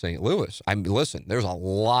is in St. Louis. Listen, there's a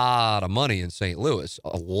lot of money in St. Louis.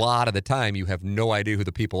 A lot of the time you have no idea who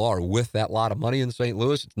the people are with that lot of money in St.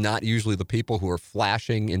 Louis. It's not usually the people who are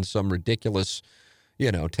flashing in some ridiculous,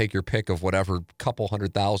 take your pick of whatever couple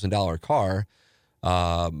 $100,000 car,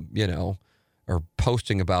 or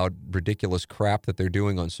posting about ridiculous crap that they're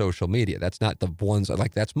doing on social media. That's not the ones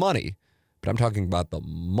that's money. But I'm talking about the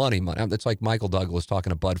money. It's like Michael Douglas talking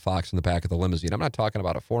to Bud Fox in the back of the limousine. I'm not talking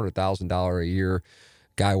about a $400,000 a year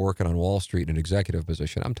guy working on Wall Street in an executive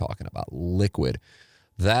position. I'm talking about liquid.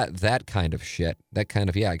 That kind of shit. That kind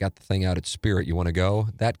of, I got the thing out at Spirit. You want to go?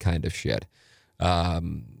 That kind of shit.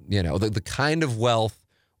 The kind of wealth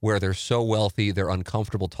where they're so wealthy, they're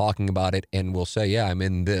uncomfortable talking about it and will say, yeah, I'm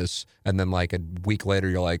in this. And then like a week later,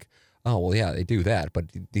 you're like, oh, well, yeah, they do that. But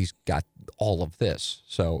he's got all of this.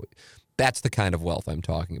 So that's the kind of wealth I'm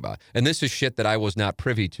talking about. And this is shit that I was not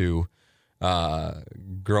privy to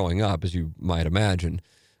growing up, as you might imagine.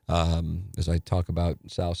 As I talk about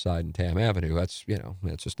South Side and Tam Avenue, that's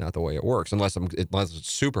just not the way it works. Unless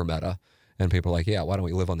it's super meta, and people are like, yeah, why don't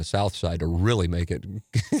we live on the South Side to really make it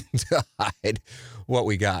to hide what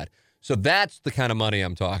we got? So that's the kind of money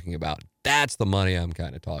I'm talking about. That's the money I'm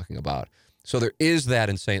kind of talking about. So there is that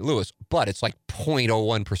in St. Louis, but it's like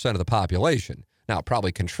 0.01% of the population. Now, it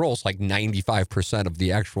probably controls like 95% of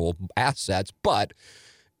the actual assets, but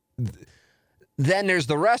then there's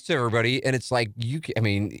the rest of everybody, and it's like,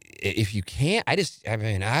 if you can't, I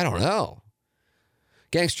don't know.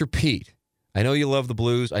 Gangster Pete, I know you love the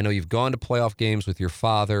Blues. I know you've gone to playoff games with your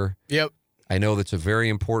father. Yep. I know that's a very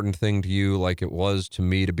important thing to you, like it was to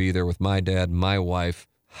me to be there with my dad and my wife.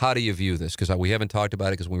 How do you view this? Because we haven't talked about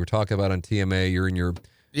it, because when we were talking about it on TMA, you're in your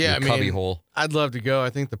cubby hole. I'd love to go. I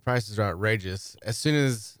think the prices are outrageous. As soon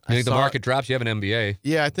as you think the market drops, you have an MBA.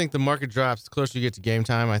 Yeah, I think the market drops the closer you get to game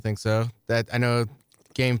time. I think so. That I know.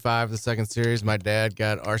 Game 5 of the second series, my dad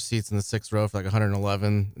got our seats in the 6th row for like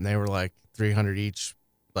 111, and they were like 300 each,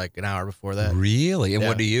 like an hour before that. Really? And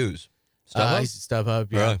what do you use? StubHub? I used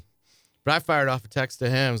StubHub, yeah. Right. But I fired off a text to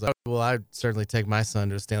him. I was like, well, I'd certainly take my son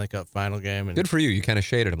to a Stanley Cup final game. And good for you. You kind of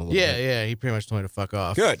shaded him a little bit. Yeah. He pretty much told me to fuck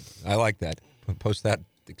off. Good. I like that. Post that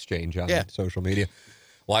exchange on social media.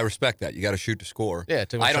 Well, I respect that. You got to shoot to score. Yeah.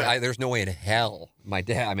 There's no way in hell. My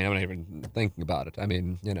dad, I'm not even thinking about it. I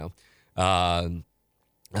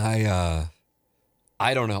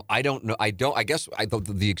don't know. I guess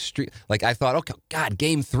the extreme, like I thought, okay, God,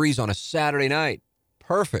 game 3's on a Saturday night.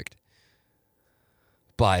 Perfect.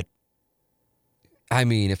 But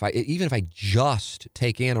even if I just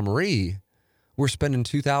take Anna Marie, we're spending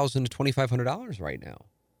 $2,000 to $2,500 right now.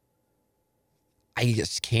 I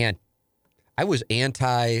just can't. I was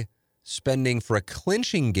anti-spending for a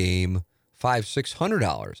clinching game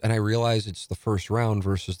 $500-$600, and I realize it's the first round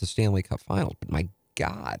versus the Stanley Cup Finals. But my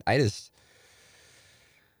God, and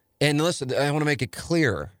listen, I want to make it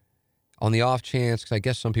clear on the off chance, because I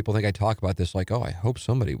guess some people think I talk about this like, oh, I hope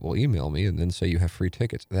somebody will email me and then say you have free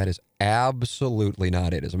tickets. That is absolutely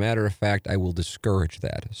not it. As a matter of fact, I will discourage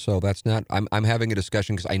that. So that's not, I'm having a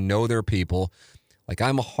discussion because I know there are people, like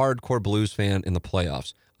I'm a hardcore Blues fan in the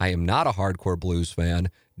playoffs. I am not a hardcore Blues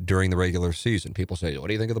fan during the regular season. People say, what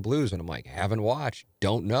do you think of the Blues? And I'm like, haven't watched,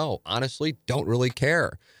 don't know. Honestly, don't really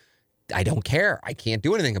care. I don't care. I can't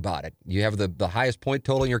do anything about it. You have the highest point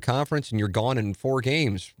total in your conference, and you're gone in 4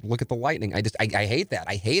 games. Look at the Lightning. I hate that.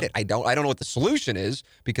 I hate it. I don't know what the solution is,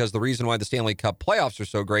 because the reason why the Stanley Cup playoffs are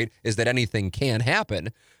so great is that anything can happen.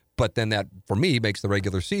 But then that, for me, makes the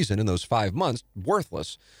regular season in those 5 months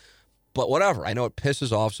worthless. But whatever. I know it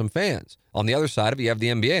pisses off some fans. On the other side of it, you have the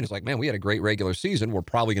NBA, and it's like, man, we had a great regular season. We're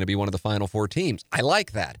probably going to be one of the Final 4 teams. I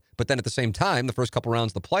like that. But then at the same time, the first couple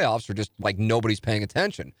rounds of the playoffs are just like nobody's paying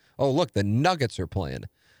attention. Oh, look, the Nuggets are playing.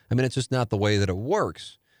 I mean, it's just not the way that it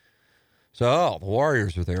works. So, the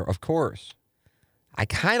Warriors are there, of course. I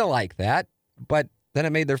kind of like that, but then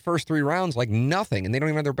it made their first 3 rounds like nothing, and they don't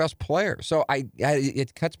even have their best player. So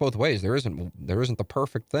it cuts both ways. There isn't the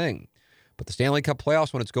perfect thing. But the Stanley Cup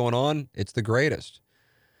playoffs, when it's going on, it's the greatest.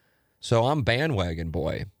 So I'm bandwagon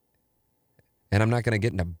boy. And I'm not going to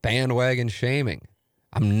get into bandwagon shaming.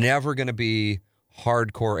 I'm never going to be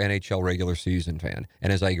hardcore NHL regular season fan.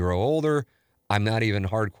 And as I grow older, I'm not even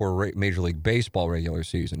hardcore Major League Baseball regular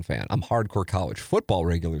season fan. I'm hardcore college football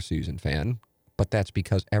regular season fan. But that's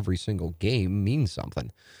because every single game means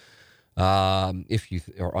something. If you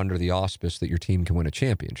are under the auspice that your team can win a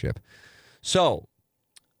championship. So,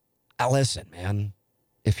 listen, man,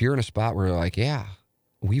 if you're in a spot where you're like, yeah,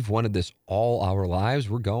 we've wanted this all our lives,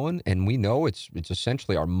 we're going, and we know it's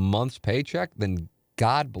essentially our month's paycheck, then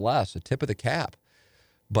God bless, a tip of the cap.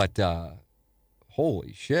 But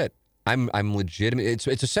holy shit, I'm legitimate.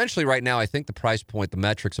 It's essentially right now, I think the price point, the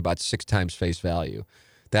metric's about 6 times face value.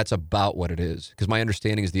 That's about what it is. Because my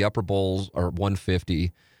understanding is the upper bowls are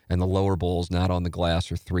 $150 and the lower bowls not on the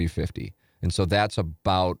glass are $350. And so that's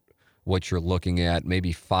about what you're looking at,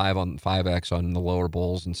 maybe 5x on the lower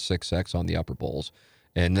bowls and 6x on the upper bowls.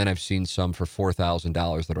 And then I've seen some for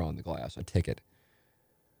 $4,000 that are on the glass, a ticket.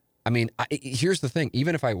 I mean, here's the thing.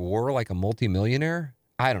 Even if I were like a multimillionaire,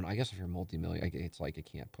 I don't know. I guess if you're a multimillionaire, it's like I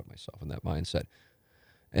can't put myself in that mindset.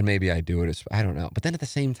 And maybe I do it. I don't know. But then at the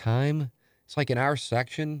same time, it's like in our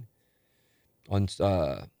section on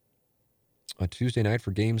Tuesday night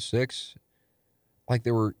for Game 6, like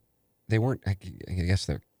they weren't, I guess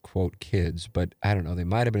they're, quote, kids, but I don't know. They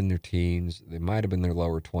might have been in their teens. They might have been in their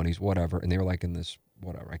lower 20s, whatever. And they were like in this,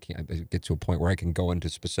 whatever. I get to a point where I can go into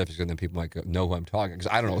specifics and then people might know who I'm talking,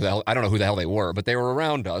 because I don't know who the hell they were, but they were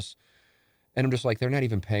around us. And I'm just like, they're not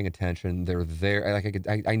even paying attention. They're there. Like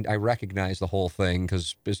I recognize the whole thing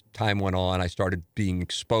because as time went on, I started being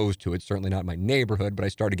exposed to it. Certainly not in my neighborhood, but I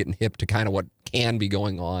started getting hip to kind of what can be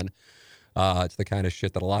going on. It's the kind of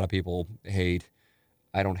shit that a lot of people hate.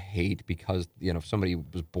 I don't hate because, if somebody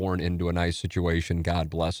was born into a nice situation, God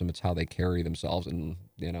bless them. It's how they carry themselves. And,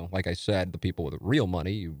 like I said, the people with real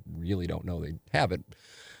money, you really don't know they have it,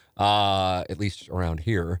 at least around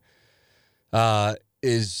here, and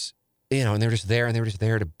they're just there, and they were just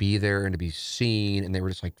there to be there and to be seen, and they were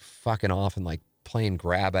just like fucking off and like playing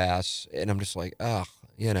grab ass, and I'm just like, ugh,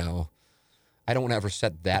 I don't want to ever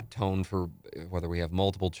set that tone for whether we have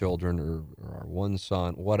multiple children or our one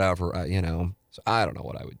son, whatever, so I don't know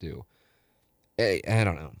what I would do. I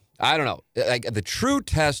don't know. Like, the true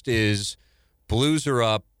test is Blues are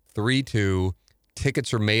up 3-2,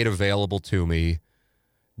 tickets are made available to me,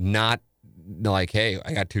 not like, hey,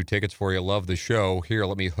 I got 2 tickets for you. Love the show. Here,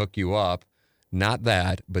 let me hook you up. Not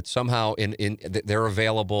that, but somehow they're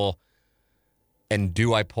available. And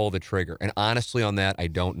do I pull the trigger? And honestly, on that, I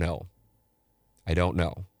don't know.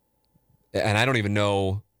 And I don't even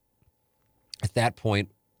know at that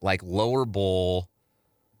point, like lower bowl,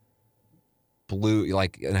 blue,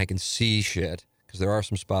 like, and I can see shit because there are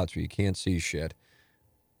some spots where you can't see shit.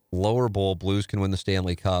 Lower bowl, Blues can win the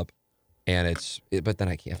Stanley Cup. And but then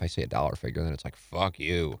if I say a dollar figure, then it's like, fuck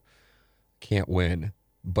you. Can't win.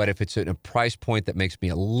 But if it's at a price point that makes me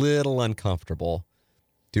a little uncomfortable,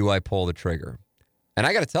 do I pull the trigger? And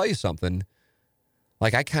I got to tell you something.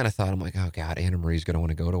 Like, I kind of thought, I'm like, oh God, Anna Marie's going to want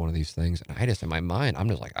to go to one of these things. And I just, in my mind, I'm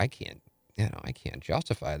just like, I can't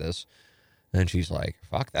justify this. And she's like,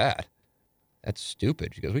 fuck that. That's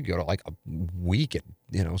stupid. She goes, we go to like a week at,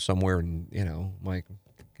 somewhere and, I'm like,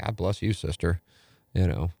 God bless you, sister.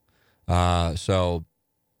 So,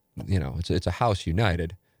 it's a house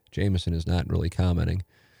united. Jameson is not really commenting,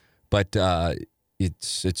 but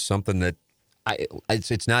it's something that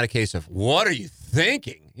it's not a case of what are you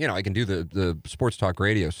thinking? I can do the sports talk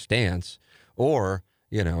radio stance, or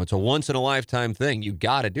it's a once in a lifetime thing. You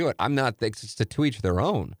got to do it. I'm not. It's to each their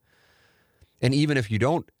own. And even if you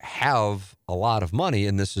don't have a lot of money,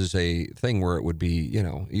 and this is a thing where it would be,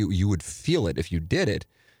 you would feel it if you did it.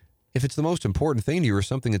 If it's the most important thing to you or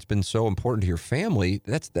something that's been so important to your family,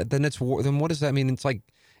 then what does that mean? It's like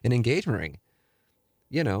an engagement ring.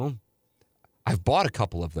 I've bought a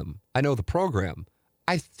couple of them. I know the program.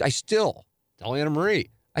 I still tell Anna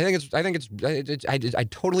Marie. I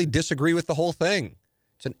totally disagree with the whole thing.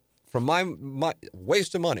 From my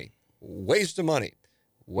waste of money.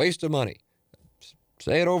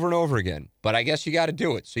 Say it over and over again. But I guess you got to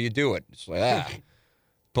do it, so you do it. It's like,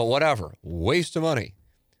 but whatever. Waste of money.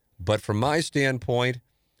 But from my standpoint,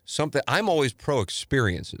 I'm always pro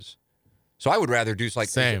experiences. So I would rather do like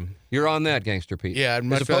same. You're on that, Gangster Pete. Yeah, I'd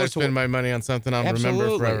much rather spend my money on something I'll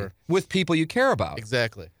remember forever. With people you care about.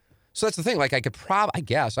 Exactly. So that's the thing. Like, I could I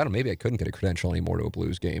guess, I don't know, maybe I couldn't get a credential anymore to a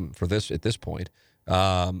Blues game at this point.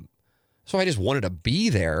 So I just wanted to be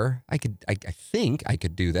there. I think I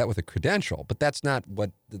could do that with a credential, but that's not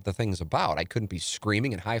what the thing's about. I couldn't be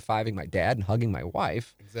screaming and high-fiving my dad and hugging my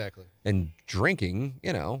wife. Exactly. And drinking,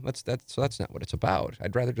 that's not what it's about.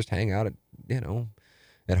 I'd rather just hang out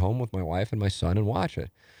at home with my wife and my son and watch it.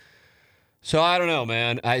 So I don't know,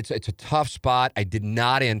 man. It's a tough spot. I did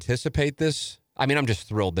not anticipate this. I mean, I'm just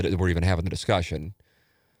thrilled that we're even having the discussion.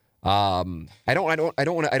 I don't want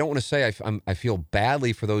to say I feel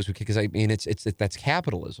badly for those who, because I mean that's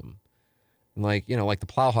capitalism. And like the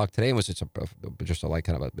Plowhawk today was it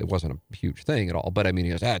wasn't a huge thing at all. But I mean,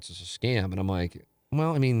 he goes, it's just a scam, and I'm like,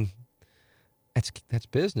 well, I mean, that's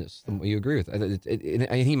business. You agree with it?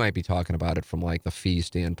 And he might be talking about it from like the fee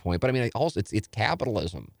standpoint, but I mean, also it's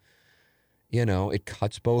capitalism. It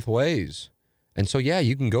cuts both ways, and so yeah,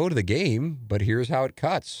 you can go to the game, but here's how it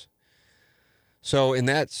cuts. So in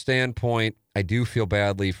that standpoint, I do feel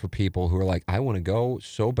badly for people who are like, I want to go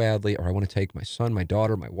so badly, or I want to take my son, my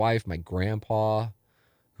daughter, my wife, my grandpa,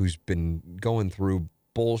 who's been going through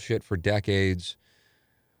bullshit for decades,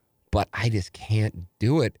 but I just can't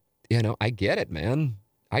do it. You know, I get it, man.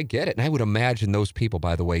 I get it. And I would imagine those people,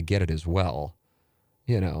 by the way, get it as well.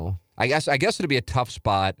 You know, I guess it'd be a tough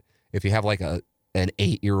spot if you have like an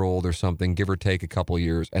 8-year-old or something, give or take a couple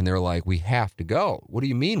years, and they're like, we have to go. What do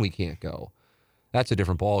you mean we can't go? That's a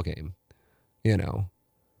different ballgame. You know,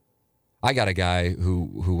 I got a guy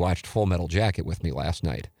who watched Full Metal Jacket with me last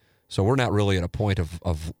night. So we're not really at a point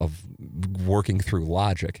of working through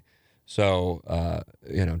logic. So,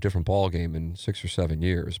 you know, different ballgame in 6 or 7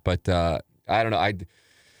 years. But I don't know.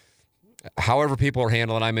 However people are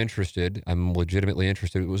handling, I'm interested. I'm legitimately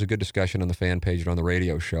interested. It was a good discussion on the fan page and on the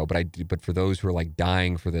radio show. But for those who are like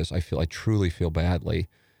dying for this, I truly feel badly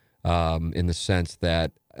in the sense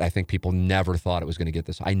that I think people never thought it was going to get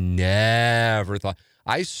this. I never thought.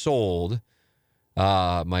 I sold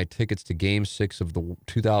my tickets to Game 6 of the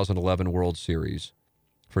 2011 World Series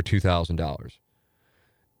for $2,000.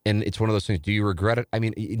 And it's one of those things, do you regret it? I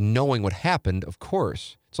mean, knowing what happened, of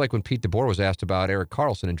course. It's like when Pete DeBoer was asked about Erik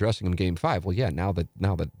Karlsson and dressing him Game 5. Well, yeah, now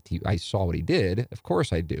that I saw what he did, of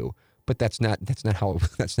course I do. But that's not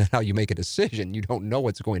how you make a decision. You don't know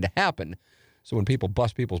what's going to happen. So when people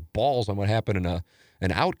bust people's balls on what happened in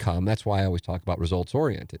an outcome, that's why I always talk about results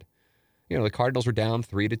oriented. You know, the Cardinals are down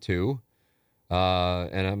 3-2.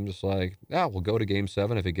 And I'm just like, yeah, we'll go to Game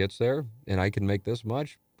 7 if it gets there, and I can make this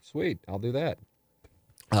much. Sweet, I'll do that.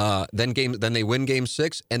 Then they win Game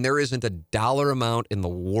 6, and there isn't a dollar amount in the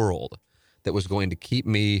world that was going to keep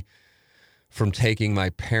me from taking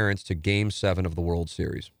my parents to Game 7 of the World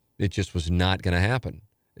Series. It just was not going to happen.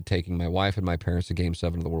 Taking my wife and my parents to Game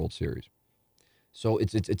 7 of the World Series. So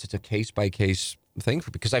it's a case by case thing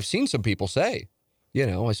because I've seen some people say, you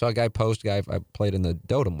know, I saw a guy post, I played in the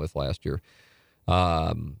Dotem with last year.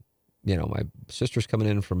 You know, my sister's coming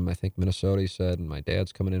in from, I think, Minnesota, he said, and my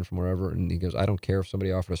dad's coming in from wherever. And he goes, I don't care if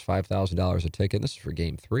somebody offered us $5,000 a ticket. And this is for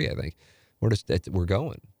Game 3, I think. We're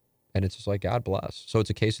going. And it's just like, God bless. So it's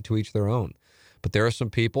a case of to each their own. But there are some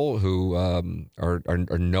people who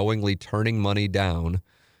are knowingly turning money down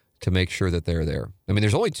to make sure that they're there. I mean,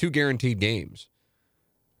 there's only 2 guaranteed games.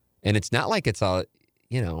 And it's not like it's a,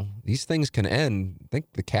 you know, these things can end. I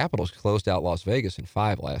think the Capitals closed out Las Vegas in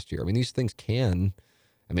 5 last year. I mean, these things can.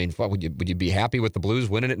 I mean, would you be happy with the Blues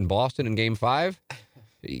winning it in Boston in Game 5?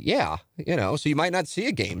 Yeah, you know, so you might not see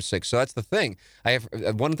a Game 6. So that's the thing. I have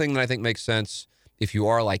one thing that I think makes sense if you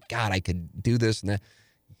are like, God, I could do this and that.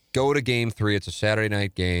 Go to Game 3. It's a Saturday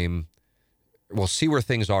night game. We'll see where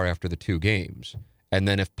things are after the 2 games. And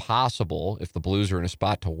then if possible, if the Blues are in a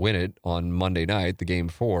spot to win it on Monday night, the Game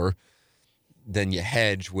 4, then you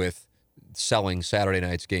hedge with selling Saturday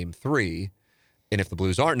night's Game 3. And if the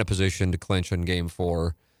Blues aren't in a position to clinch on Game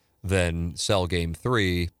 4, then sell Game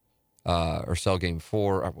 3 or sell Game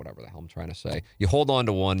 4 or whatever the hell I'm trying to say. You hold on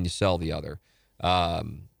to one and you sell the other.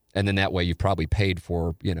 And then that way you probably paid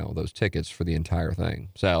for, you know, those tickets for the entire thing.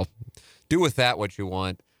 So do with that what you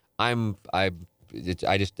want. I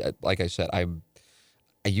just, like I said,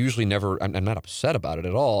 I usually never, I'm not upset about it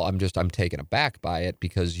at all. I'm taken aback by it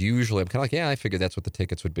because usually I'm kind of like, yeah, I figured that's what the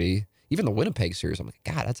tickets would be. Even the Winnipeg series, I'm like,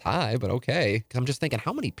 God, that's high, but okay. Because I'm just thinking,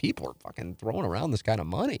 how many people are fucking throwing around this kind of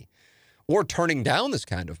money or turning down this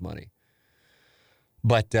kind of money?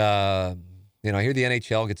 But, you know, I hear the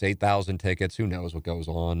NHL gets 8,000 tickets. Who knows what goes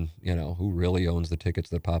on? You know, who really owns the tickets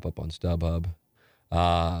that pop up on StubHub?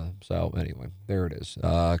 So anyway, there it is.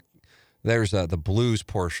 There's the Blues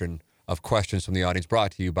portion of questions from the audience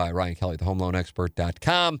brought to you by Ryan Kelly,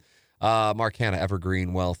 thehomeloanexpert.com. Mark Hanna,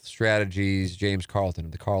 Evergreen Wealth Strategies, James Carlton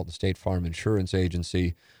of the Carlton State Farm Insurance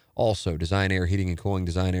Agency, also Design Air Heating and Cooling,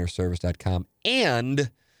 designairservice.com, and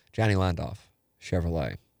Johnny Landoff,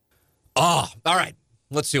 Chevrolet. All right.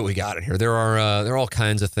 Let's see what we got in here. There are all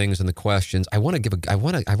kinds of things in the questions. I would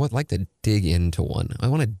like to dig into one. I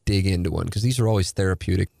want to dig into one because these are always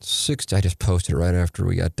therapeutic. I just posted it right after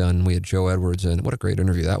we got done. We had Joe Edwards in. What a great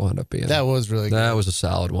interview that wound up being. That was really good. That was a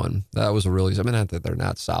solid one. That was a really, I mean, not that they're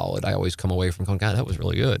not solid. I always come away from going, God, that was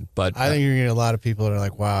really good. But I think you're going to get a lot of people that are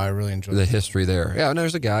like, wow, I really enjoyed the history there. Yeah, and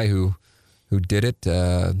there's a guy who did it,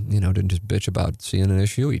 didn't just bitch about seeing an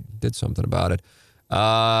issue. He did something about it.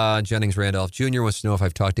 Jennings Randolph Jr. wants to know if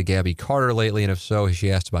I've talked to Gabby Carter lately, and if so, she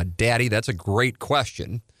asked about Daddy. That's a great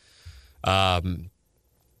question. I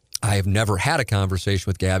have never had a conversation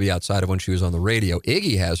with Gabby outside of when she was on the radio.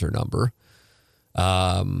 Iggy has her number.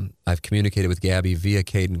 I've communicated with Gabby via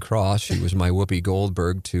Caden Cross. She was my Whoopi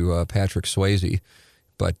Goldberg to Patrick Swayze,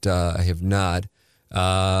 but I have not.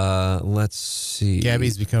 Let's see.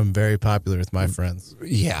 Gabby's become very popular with my friends.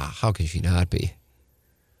 Yeah, how can she not be?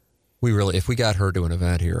 If we got her to an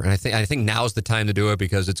event here, and I think now's the time to do it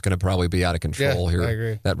because it's going to probably be out of control here. I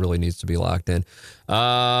agree. That really needs to be locked in.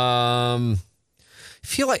 I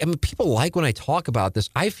feel like, people like when I talk about this.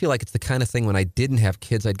 I feel like it's the kind of thing when I didn't have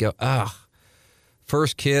kids, I'd go,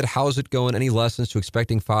 first kid, how's it going? Any lessons to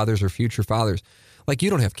expecting fathers or future fathers? Like, you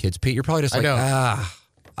don't have kids, Pete. You're probably just like,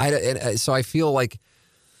 so I feel like,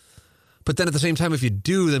 but then at the same time, if you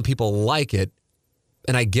do, then people like it.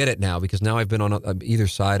 And I get it now because now I've been on either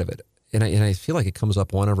side of it. And I feel like it comes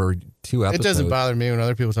up one over 2 episodes. It doesn't bother me when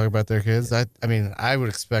other people talk about their kids. I mean, I would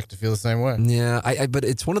expect to feel the same way. Yeah, but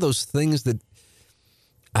it's one of those things that,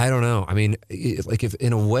 I don't know. I mean, like if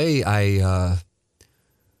in a way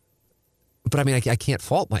but I mean, I can't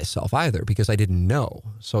fault myself either because I didn't know.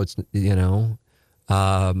 So it's, and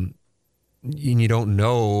you don't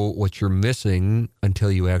know what you're missing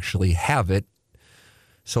until you actually have it.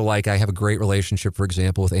 So, like, I have a great relationship, for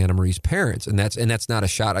example, with Anna Marie's parents, and that's not a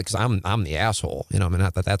shot because I'm the asshole, I mean,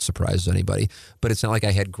 not that surprises anybody, but it's not like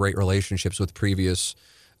I had great relationships with previous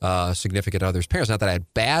significant others' parents. Not that I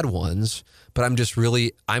had bad ones, but I'm just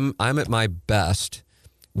really I'm at my best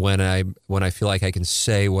when I feel like I can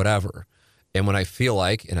say whatever, and when I feel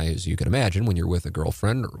like, and as you can imagine, when you're with a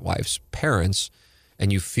girlfriend or wife's parents.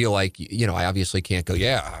 And you feel like, I obviously can't go,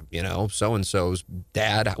 so-and-so's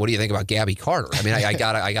dad, what do you think about Gabby Carter? I mean, I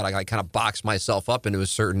gotta kind of box myself up into a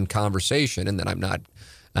certain conversation, and then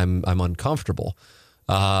I'm uncomfortable.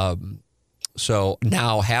 So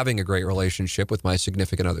now having a great relationship with my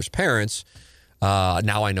significant other's parents,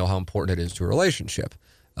 now I know how important it is to a relationship.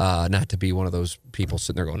 Not to be one of those people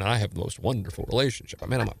sitting there going, I have the most wonderful relationship. I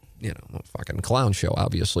mean, I'm a fucking clown show,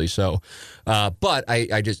 obviously. So, but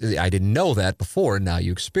I didn't know that before, and now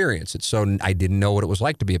you experience it. So I didn't know what it was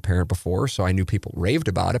like to be a parent before. So I knew people raved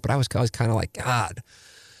about it, but I was kind of like, God,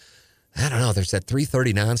 I don't know. There's that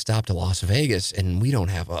 3:30 nonstop to Las Vegas, and we don't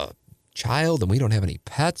have a child, and we don't have any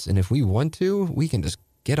pets. And if we want to, we can just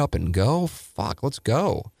get up and go. Fuck, let's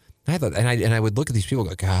go. I would look at these people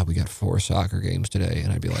and go, God, we got 4 soccer games today.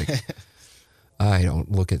 And I'd be like, I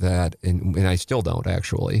don't look at that. And I still don't,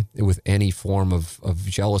 actually, with any form of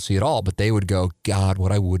jealousy at all. But they would go, God,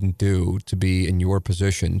 what I wouldn't do to be in your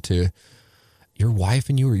position to your wife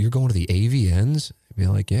and you're going to the AVNs. I'd be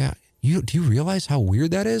like, yeah. Do you realize how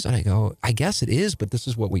weird that is? And I go, I guess it is, but this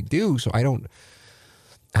is what we do. So I don't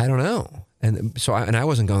know. And so I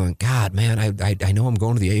wasn't going, God, man, I know I'm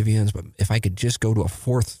going to the AVNs, but if I could just go to a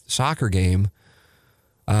 4th soccer game,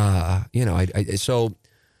 so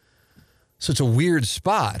it's a weird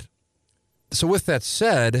spot. So with that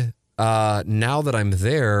said, now that I'm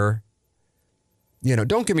there,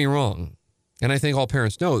 don't get me wrong, and I think all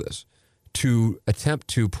parents know this, to attempt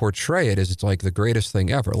to portray it as it's like the greatest thing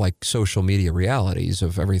ever, like social media realities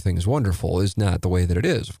of everything's wonderful is not the way that it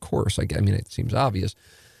is, of course. I mean, it seems obvious.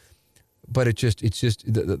 But it's just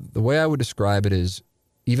the way I would describe it is,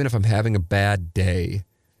 even if I'm having a bad day,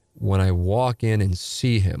 when I walk in and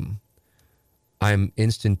see him, I'm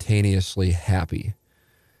instantaneously happy.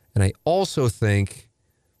 And I also think,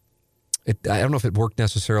 I don't know if it worked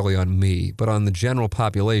necessarily on me, but on the general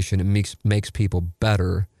population, it makes people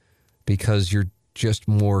better because you're just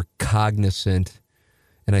more cognizant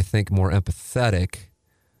and I think more empathetic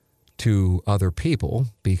to other people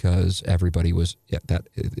because everybody was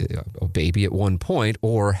a baby at one point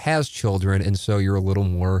or has children. And so you're a little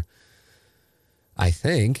more, I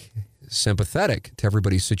think, sympathetic to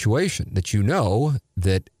everybody's situation, that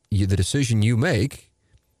that the decision you make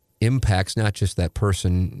impacts not just that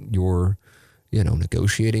person you're,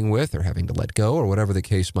 negotiating with or having to let go or whatever the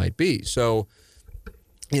case might be. So,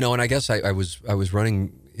 and I guess I was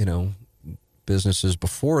running, businesses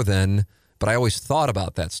before then, but I always thought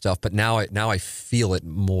about that stuff. But now I feel it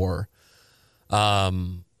more.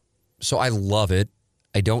 So I love it.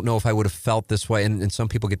 I don't know if I would have felt this way. And some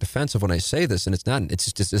people get defensive when I say this, and it's not.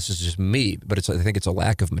 It's just this is just me. But I think it's a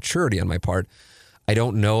lack of maturity on my part. I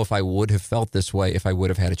don't know if I would have felt this way if I would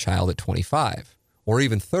have had a child at 25 or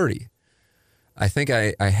even 30. I think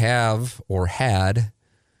I have or had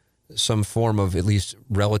some form of, at least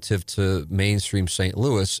relative to mainstream St.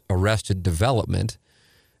 Louis, arrested development.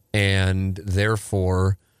 And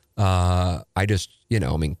therefore, I just,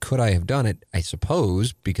 could I have done it? I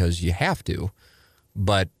suppose, because you have to.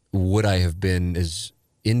 But would I have been as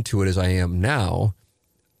into it as I am now?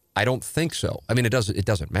 I don't think so. I mean, it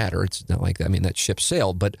doesn't matter. It's not like that. I mean, that ship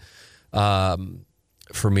sailed. But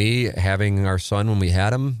for me, having our son when we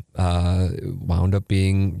had him wound up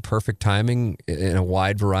being perfect timing in a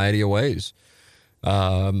wide variety of ways.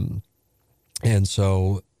 And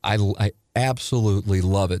so I Absolutely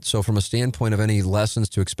love it. So from a standpoint of any lessons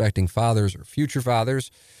to expecting fathers or future fathers,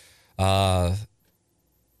 I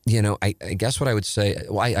guess what I would say,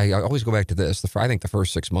 I always go back to this. I think the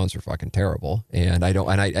first 6 months are fucking terrible, and I don't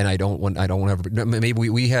want to. Maybe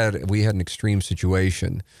we had an extreme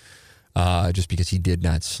situation, just because he did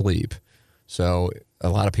not sleep. So a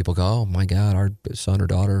lot of people go, oh my God, our son or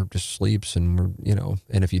daughter just sleeps, and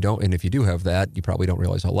and if you do have that, you probably don't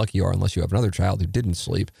realize how lucky you are unless you have another child who didn't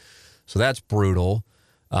sleep. So that's brutal.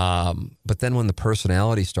 But then when the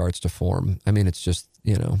personality starts to form, I mean, it's just,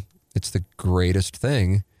 it's the greatest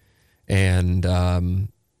thing. And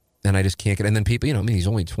I just can't get, and then people, he's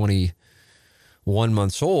only 21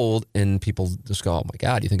 months old, and people just go, oh my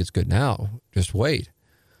God, you think it's good now? Just wait.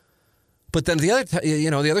 But then the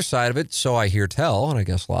other side of it, so I hear tell, and I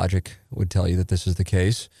guess logic would tell you that this is the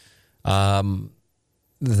case, that,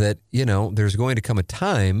 there's going to come a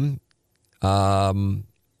time, and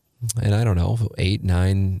I don't know,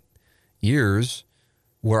 8-9 years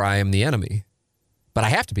where I am the enemy. But I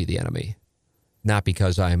have to be the enemy. Not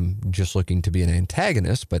because I'm just looking to be an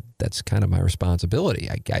antagonist, but that's kind of my responsibility.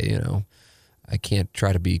 I can't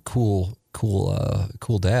try to be cool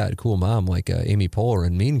dad, cool mom like Amy Poehler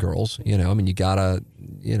in Mean Girls. You gotta,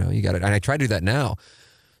 and I try to do that now.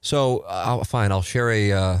 So I'll share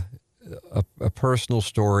a personal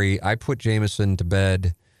story. I put Jameson to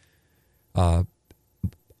bed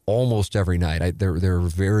almost every night. There are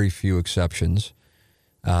very few exceptions.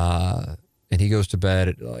 And he goes to bed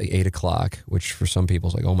at like 8 o'clock, which for some people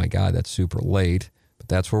is like, oh my God, that's super late. But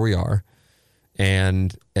that's where we are.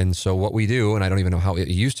 And so what we do, and I don't even know how, it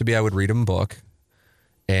used to be I would read him a book.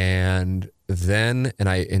 And then, and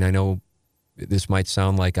I know this might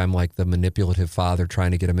sound like I'm like the manipulative father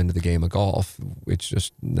trying to get him into the game of golf. It's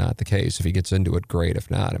just not the case. If he gets into it, great.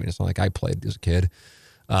 If not, I mean, it's not like I played as a kid.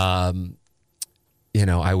 I don't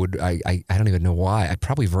even know why. I'd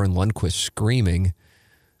probably Vern Lundquist screaming.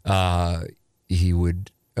 I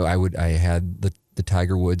had the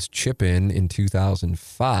Tiger Woods chip in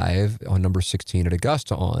 2005 on number 16 at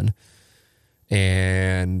Augusta on,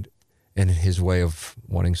 and his way of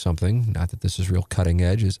wanting something, not that this is real cutting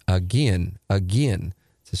edge, is again,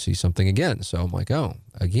 to see something again. So I'm like, oh,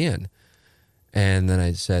 again. And then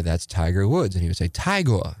I said, that's Tiger Woods. And he would say,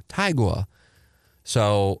 Tiger.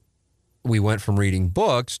 So we went from reading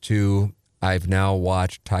books to I've now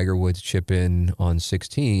watched Tiger Woods chip in on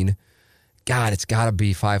 16. God, it's got to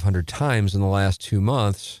be 500 times in the last 2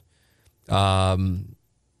 months,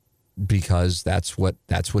 because that's what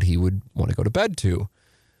he would want to go to bed to.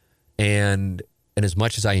 And as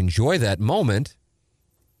much as I enjoy that moment,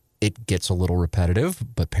 it gets a little repetitive,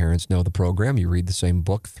 but parents know the program. You read the same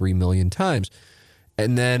book 3 million times.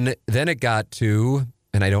 And then it got to,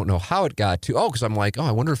 and I don't know how it got to, because I'm like, I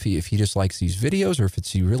wonder if he just likes these videos, or if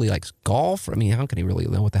he really likes golf. I mean, how can he really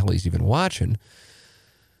know what the hell he's even watching?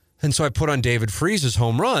 And so I put on David Freese's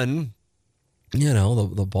home run,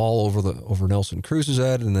 the ball over Nelson Cruz's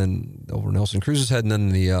head, and then over Nelson Cruz's head, and then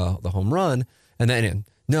the home run, and then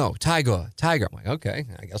no, Tiger. I'm like, okay,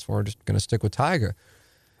 I guess we're just going to stick with Tiger.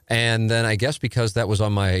 And then I guess because that was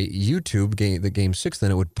on my YouTube game, the Game 6,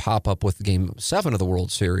 then it would pop up with Game 7 of the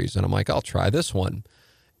World Series, and I'm like, I'll try this one.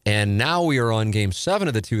 And now we are on Game 7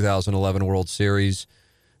 of the 2011 World Series,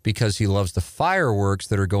 because he loves the fireworks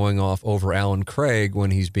that are going off over Alan Craig when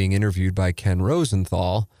he's being interviewed by Ken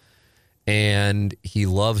Rosenthal. And he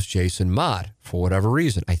loves Jason Mott for whatever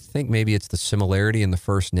reason. I think maybe it's the similarity in the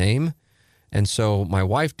first name. And so my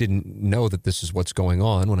wife didn't know that this is what's going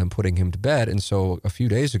on when I'm putting him to bed. And so a few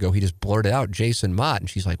days ago, he just blurted out Jason Mott. And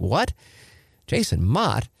she's like, what? Jason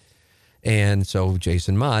Mott? And so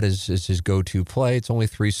Jason Mott is his go-to play. It's only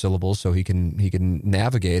 3 syllables, so he can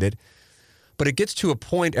navigate it. But it gets to a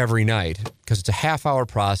point every night, because it's a half-hour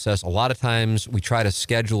process. A lot of times we try to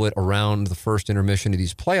schedule it around the first intermission of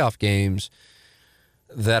these playoff games,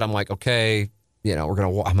 that I'm like, okay, I'm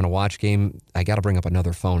gonna watch game. I got to bring up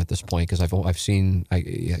another phone at this point, because I've seen a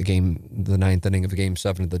game, the 9th inning of Game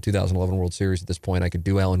 7 of the 2011 World Series. At this point, I could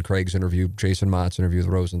do Alan Craig's interview, Jason Mott's interview with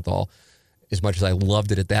Rosenthal. As much as I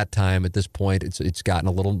loved it at that time, at this point, it's gotten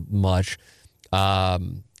a little much.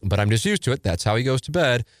 But I'm just used to it. That's how he goes to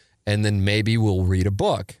bed. And then maybe we'll read a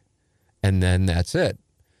book, and then that's it.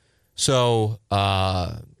 So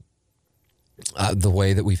the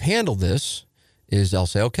way that we've handled this is I'll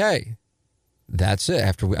say, okay, that's it.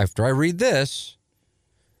 After I read this,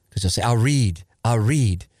 because I'll say, I'll read.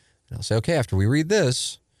 And I'll say, okay, after we read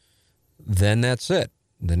this, then that's it.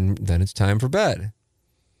 Then it's time for bed.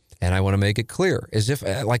 And I want to make it clear, as if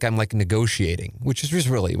I'm negotiating, which is just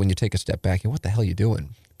really, when you take a step back, what the hell are you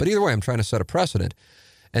doing? But either way, I'm trying to set a precedent.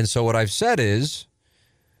 And so what I've said is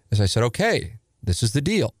is I said, okay, this is the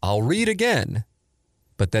deal. I'll read again,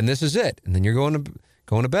 but then this is it. And then you're going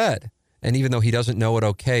to bed. And even though he doesn't know what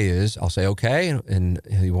okay is, I'll say, okay. And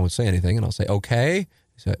he won't say anything. And I'll say, okay.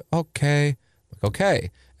 He said, okay. Like,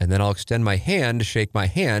 okay. And then I'll extend my hand to shake my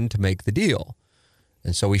hand to make the deal.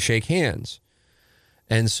 And so we shake hands.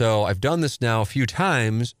 And so I've done this now a few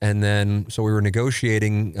times. And then, so we were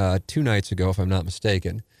negotiating 2 nights ago, if I'm not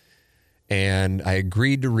mistaken. And I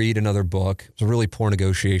agreed to read another book. It was a really poor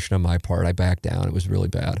negotiation on my part. I backed down. It was really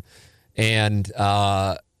bad. And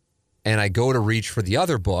I go to reach for the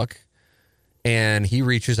other book, and he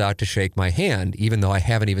reaches out to shake my hand, even though I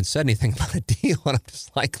haven't even said anything about a deal. And I'm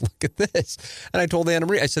just like, look at this. And I told Anna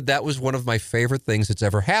Marie, I said, that was one of my favorite things that's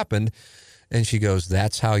ever happened. And she goes,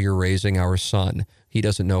 that's how you're raising our son. He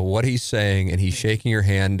doesn't know what he's saying, and he's shaking your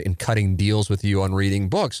hand and cutting deals with you on reading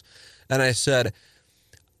books. And I said,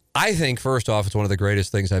 I think, first off, it's one of the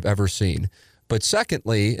greatest things I've ever seen. But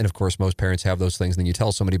secondly, and of course, most parents have those things, and then you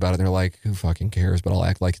tell somebody about it, and they're like, who fucking cares? But I'll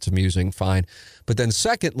act like it's amusing, fine. But then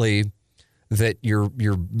secondly, that you're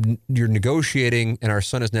negotiating, and our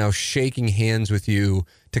son is now shaking hands with you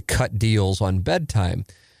to cut deals on bedtime.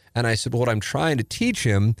 And I said, well, what I'm trying to teach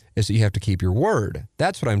him is that you have to keep your word.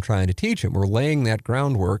 That's what I'm trying to teach him. We're laying that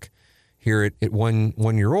groundwork here at 1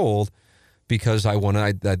 year old. Because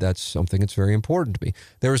that's something that's very important to me.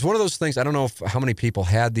 There was one of those things, I don't know how many people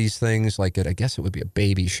had these things, like I guess it would be a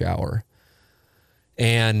baby shower.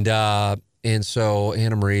 And so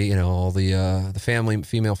Anna Marie, all the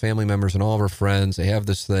female family members and all of her friends, they have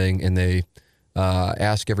this thing, and they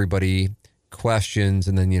ask everybody questions,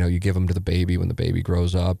 and then, you give them to the baby when the baby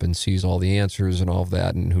grows up and sees all the answers and all of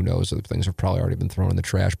that, and who knows, the things have probably already been thrown in the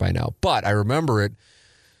trash by now. But I remember it.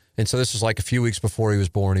 And so this is like a few weeks before he was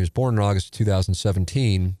born. He was born in August of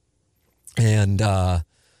 2017. And,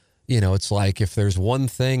 it's like if there's one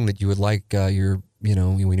thing that you would like we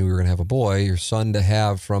knew we were going to have a boy, your son to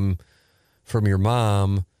have from your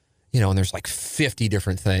mom, and there's like 50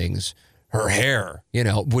 different things. Her hair,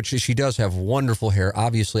 which she does have wonderful hair.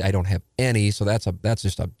 Obviously, I don't have any, so that's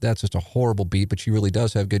just a horrible beat, but she really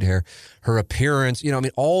does have good hair. Her appearance,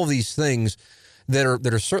 all these things that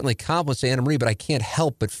are certainly compliments to Anna Marie, but I can't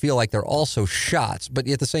help but feel like they're also shots. But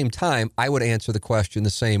at the same time, I would answer the question the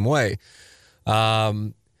same way.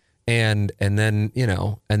 And then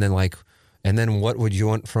what would you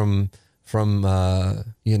want from her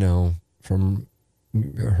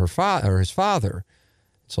father or his father?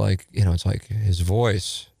 It's like his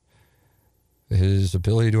voice, his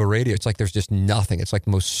ability to a radio. It's like there's just nothing. It's like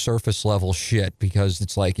the most surface level shit, because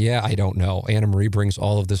it's like, yeah, I don't know. Anna Marie brings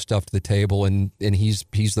all of this stuff to the table, and he's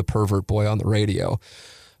the pervert boy on the radio.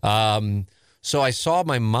 So I saw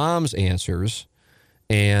my mom's answers,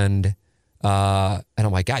 and I'm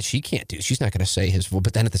like, God, she's not going to say his.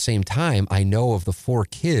 But then at the same time, I know of the 4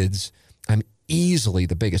 kids, I'm easily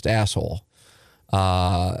the biggest asshole.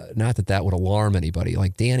 Not that would alarm anybody.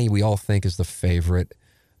 Like Danny, we all think is the favorite.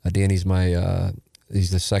 Danny's he's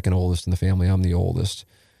the second oldest in the family. I'm the oldest.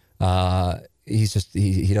 He's just,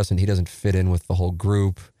 he doesn't fit in with the whole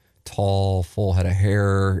group. Tall, full head of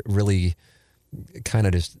hair, really kind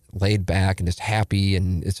of just laid back and just happy.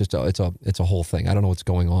 And it's just, it's a whole thing. I don't know what's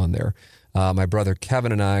going on there. My brother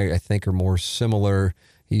Kevin and I think are more similar.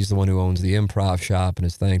 He's the one who owns the improv shop and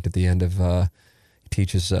is thanked at the end of, he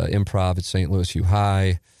teaches improv at St. Louis U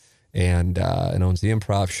High and owns the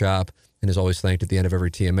improv shop. And is always thanked at the end of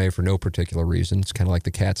every TMA for no particular reason. It's kind of like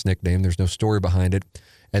the cat's nickname. There's no story behind it.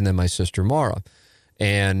 And then my sister Mara.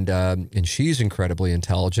 And she's incredibly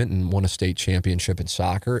intelligent and won a state championship in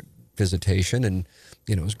soccer at Visitation, and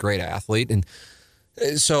is a great athlete. And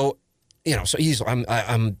so I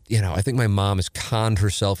think my mom has conned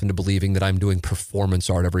herself into believing that I'm doing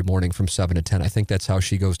performance art every morning from 7 to 10. I think that's how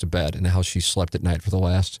she goes to bed and how she slept at night for the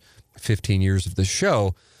last 15 years of this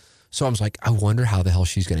show. So I was like, I wonder how the hell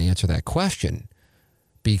she's going to answer that question,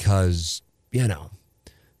 because,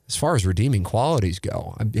 as far as redeeming qualities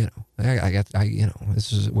go,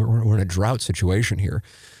 we're in a drought situation here.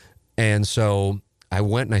 And so I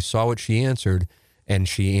went and I saw what she answered, and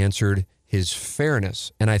she answered his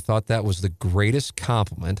fairness. And I thought that was the greatest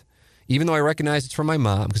compliment, even though I recognize it's from my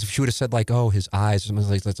mom, because if she would have said like, oh, his eyes,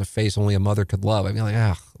 like that's a face only a mother could love, I'd be like,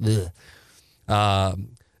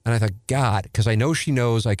 and I thought, God, because I know she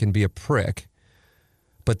knows I can be a prick,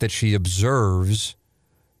 but that she observes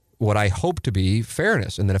what I hope to be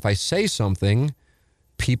fairness. And that if I say something,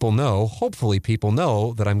 hopefully people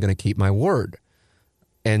know that I'm going to keep my word.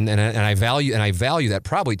 And I value that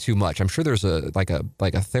probably too much. I'm sure there's a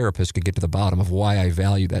therapist could get to the bottom of why I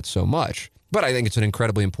value that so much. But I think it's an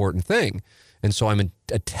incredibly important thing. And so I'm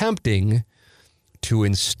attempting to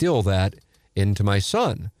instill that into my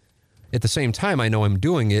son. At the same time, I know I'm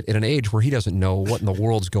doing it at an age where he doesn't know what in the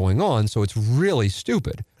world's going on, so it's really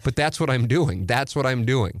stupid. But that's what I'm doing. That's what I'm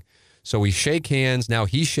doing. So we shake hands. Now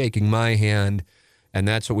he's shaking my hand, and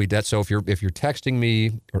that's what we did. So if you're texting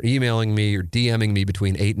me or emailing me or DMing me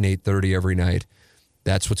between 8 and 8:30 every night,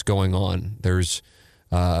 that's what's going on. There's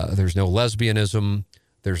no lesbianism.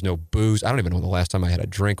 There's no booze. I don't even know when the last time I had a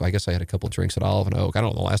drink. I guess I had a couple of drinks at Olive and Oak. I don't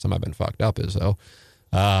know when the last time I've been fucked up is, though.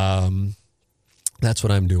 That's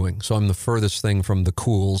what I'm doing. So I'm the furthest thing from the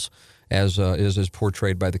cools, as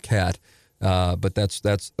portrayed by the cat. But that's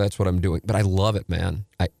what I'm doing. But I love it, man.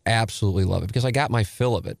 I absolutely love it because I got my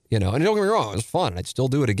fill of it. And don't get me wrong, it was fun. I'd still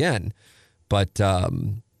do it again. But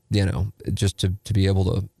just to be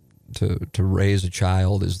able to raise a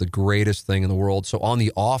child is the greatest thing in the world. So on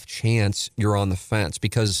the off chance you're on the fence,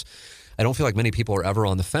 because I don't feel like many people are ever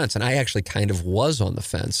on the fence, and I actually kind of was on the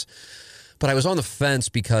fence. But I was on the fence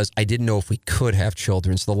because I didn't know if we could have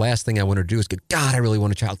children. So the last thing I wanted to do is go, God, I really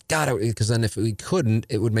want a child. God, because then if we couldn't,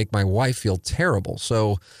 it would make my wife feel terrible.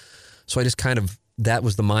 So I just kind of, that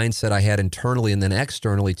was the mindset I had internally and then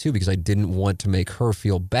externally too, because I didn't want to make her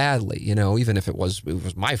feel badly, even if it was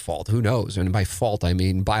my fault. Who knows? And by fault, I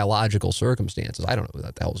mean biological circumstances. I don't know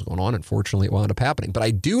what the hell was going on. Unfortunately, it wound up happening. But I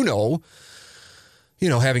do know,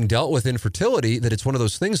 having dealt with infertility, that it's one of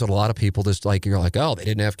those things that a lot of people just you're like, oh, they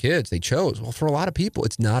didn't have kids, they chose. Well, for a lot of people,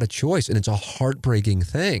 it's not a choice, and it's a heartbreaking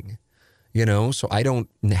thing, So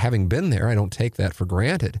having been there, I don't take that for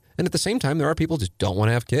granted. And at the same time, there are people who just don't want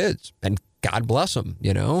to have kids, and God bless them,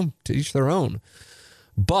 to each their own.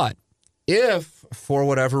 But if, for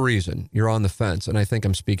whatever reason, you're on the fence, and I think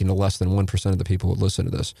I'm speaking to less than 1% of the people who listen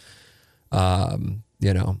to this,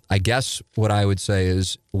 I guess what I would say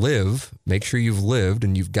is make sure you've lived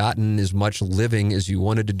and you've gotten as much living as you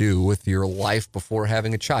wanted to do with your life before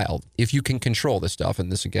having a child. If you can control this stuff,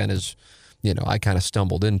 and this again is, I kind of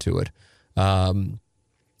stumbled into it. And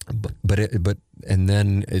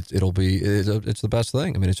then it's the best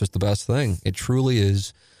thing. I mean, it's just the best thing. It truly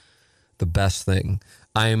is the best thing.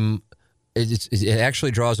 It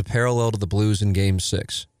actually draws a parallel to the Blues in Game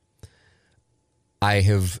 6. I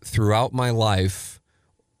have, throughout my life,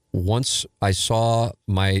 once I saw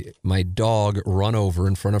my dog run over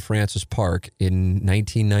in front of Francis Park in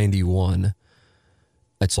 1991,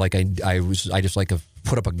 it's like I just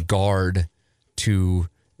put up a guard to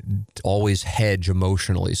always hedge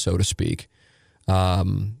emotionally, so to speak,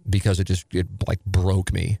 because it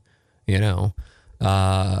broke me, again,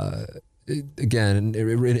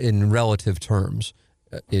 in relative terms.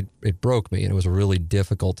 It broke me, and it was a really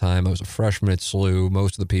difficult time. I was a freshman at SLU.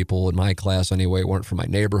 Most of the people in my class anyway weren't from my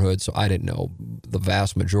neighborhood, so I didn't know the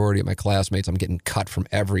vast majority of my classmates. I'm getting cut from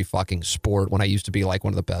every fucking sport when I used to be one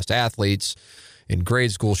of the best athletes in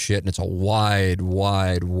grade school shit, and it's a rude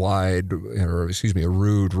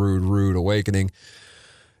awakening.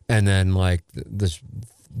 And then this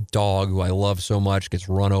dog who I love so much gets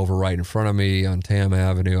run over right in front of me on Tam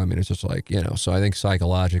Avenue. I mean, it's just so I think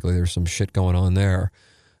psychologically there's some shit going on there.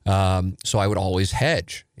 So I would always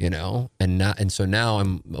hedge, and so now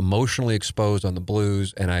I'm emotionally exposed on the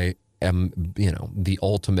Blues, and I am, the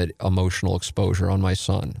ultimate emotional exposure on my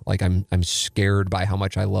son. I'm scared by how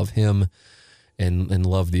much I love him and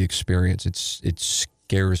love the experience. It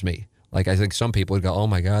scares me. I think some people would go, oh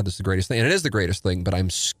my God, this is the greatest thing. And it is the greatest thing, but I'm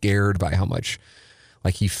scared by how much.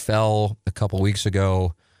 He fell a couple weeks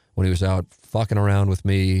ago when he was out fucking around with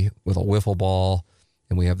me with a wiffle ball,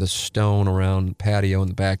 and we have this stone around the patio in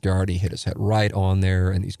the backyard. He hit his head right on there,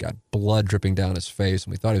 and he's got blood dripping down his face,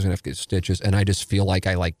 and we thought he was going to have to get stitches, and I just feel like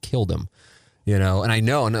I killed him, and I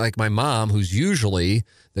know, and my mom, who's usually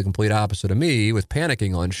the complete opposite of me with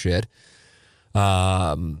panicking on shit,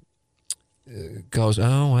 goes,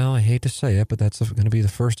 oh, well, I hate to say it, but that's going to be the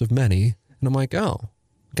first of many. And I'm like, oh,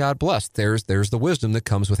 God bless. There's the wisdom that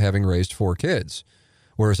comes with having raised 4 kids.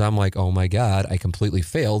 Whereas I'm like, oh my God, I completely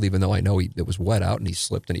failed, even though I know it was wet out and he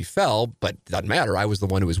slipped and he fell, but it doesn't matter. I was the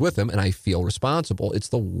one who was with him, and I feel responsible. It's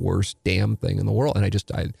the worst damn thing in the world.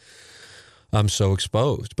 And I'm so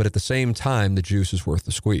exposed. But at the same time, the juice is worth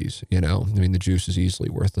the squeeze, the juice is easily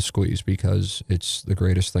worth the squeeze because it's the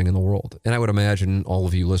greatest thing in the world. And I would imagine all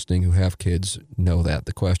of you listening who have kids know that.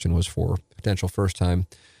 The question was for potential first-time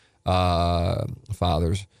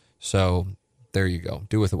fathers. So there you go.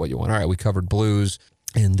 Do with it what you want. All right, we covered Blues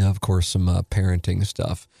and, of course, some parenting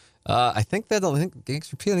stuff. I think that's going to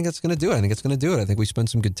do it. I think it's going to do it. I think we spent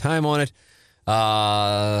some good time on it.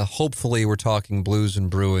 Hopefully we're talking Blues and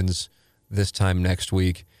Bruins this time next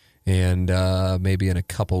week, and maybe in a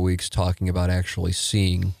couple weeks talking about actually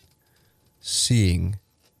seeing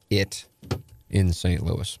it in St.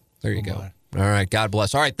 Louis. There you go. All right. God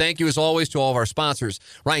bless. All right. Thank you, as always, to all of our sponsors.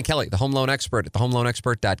 Ryan Kelly, the home loan expert at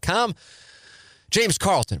thehomeloanexpert.com. James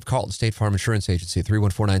Carlton of Carlton State Farm Insurance Agency,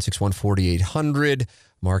 314-961-4800.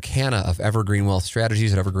 Mark Hanna of Evergreen Wealth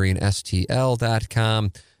Strategies at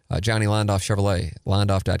evergreenstl.com. Johnny Londoff Chevrolet,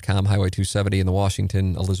 londoff.com, Highway 270 in the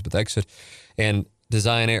Washington Elizabeth exit. And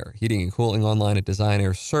Design Air, heating and cooling online at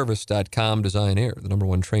designairservice.com. Design Air, the number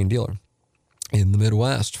one train dealer in the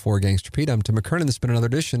Midwest. For Gangster Pete, I'm Tim McKernan. This has been another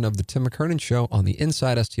edition of the Tim McKernan Show on the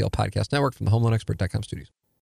Inside STL Podcast Network from the HomeLoanExpert.com studios.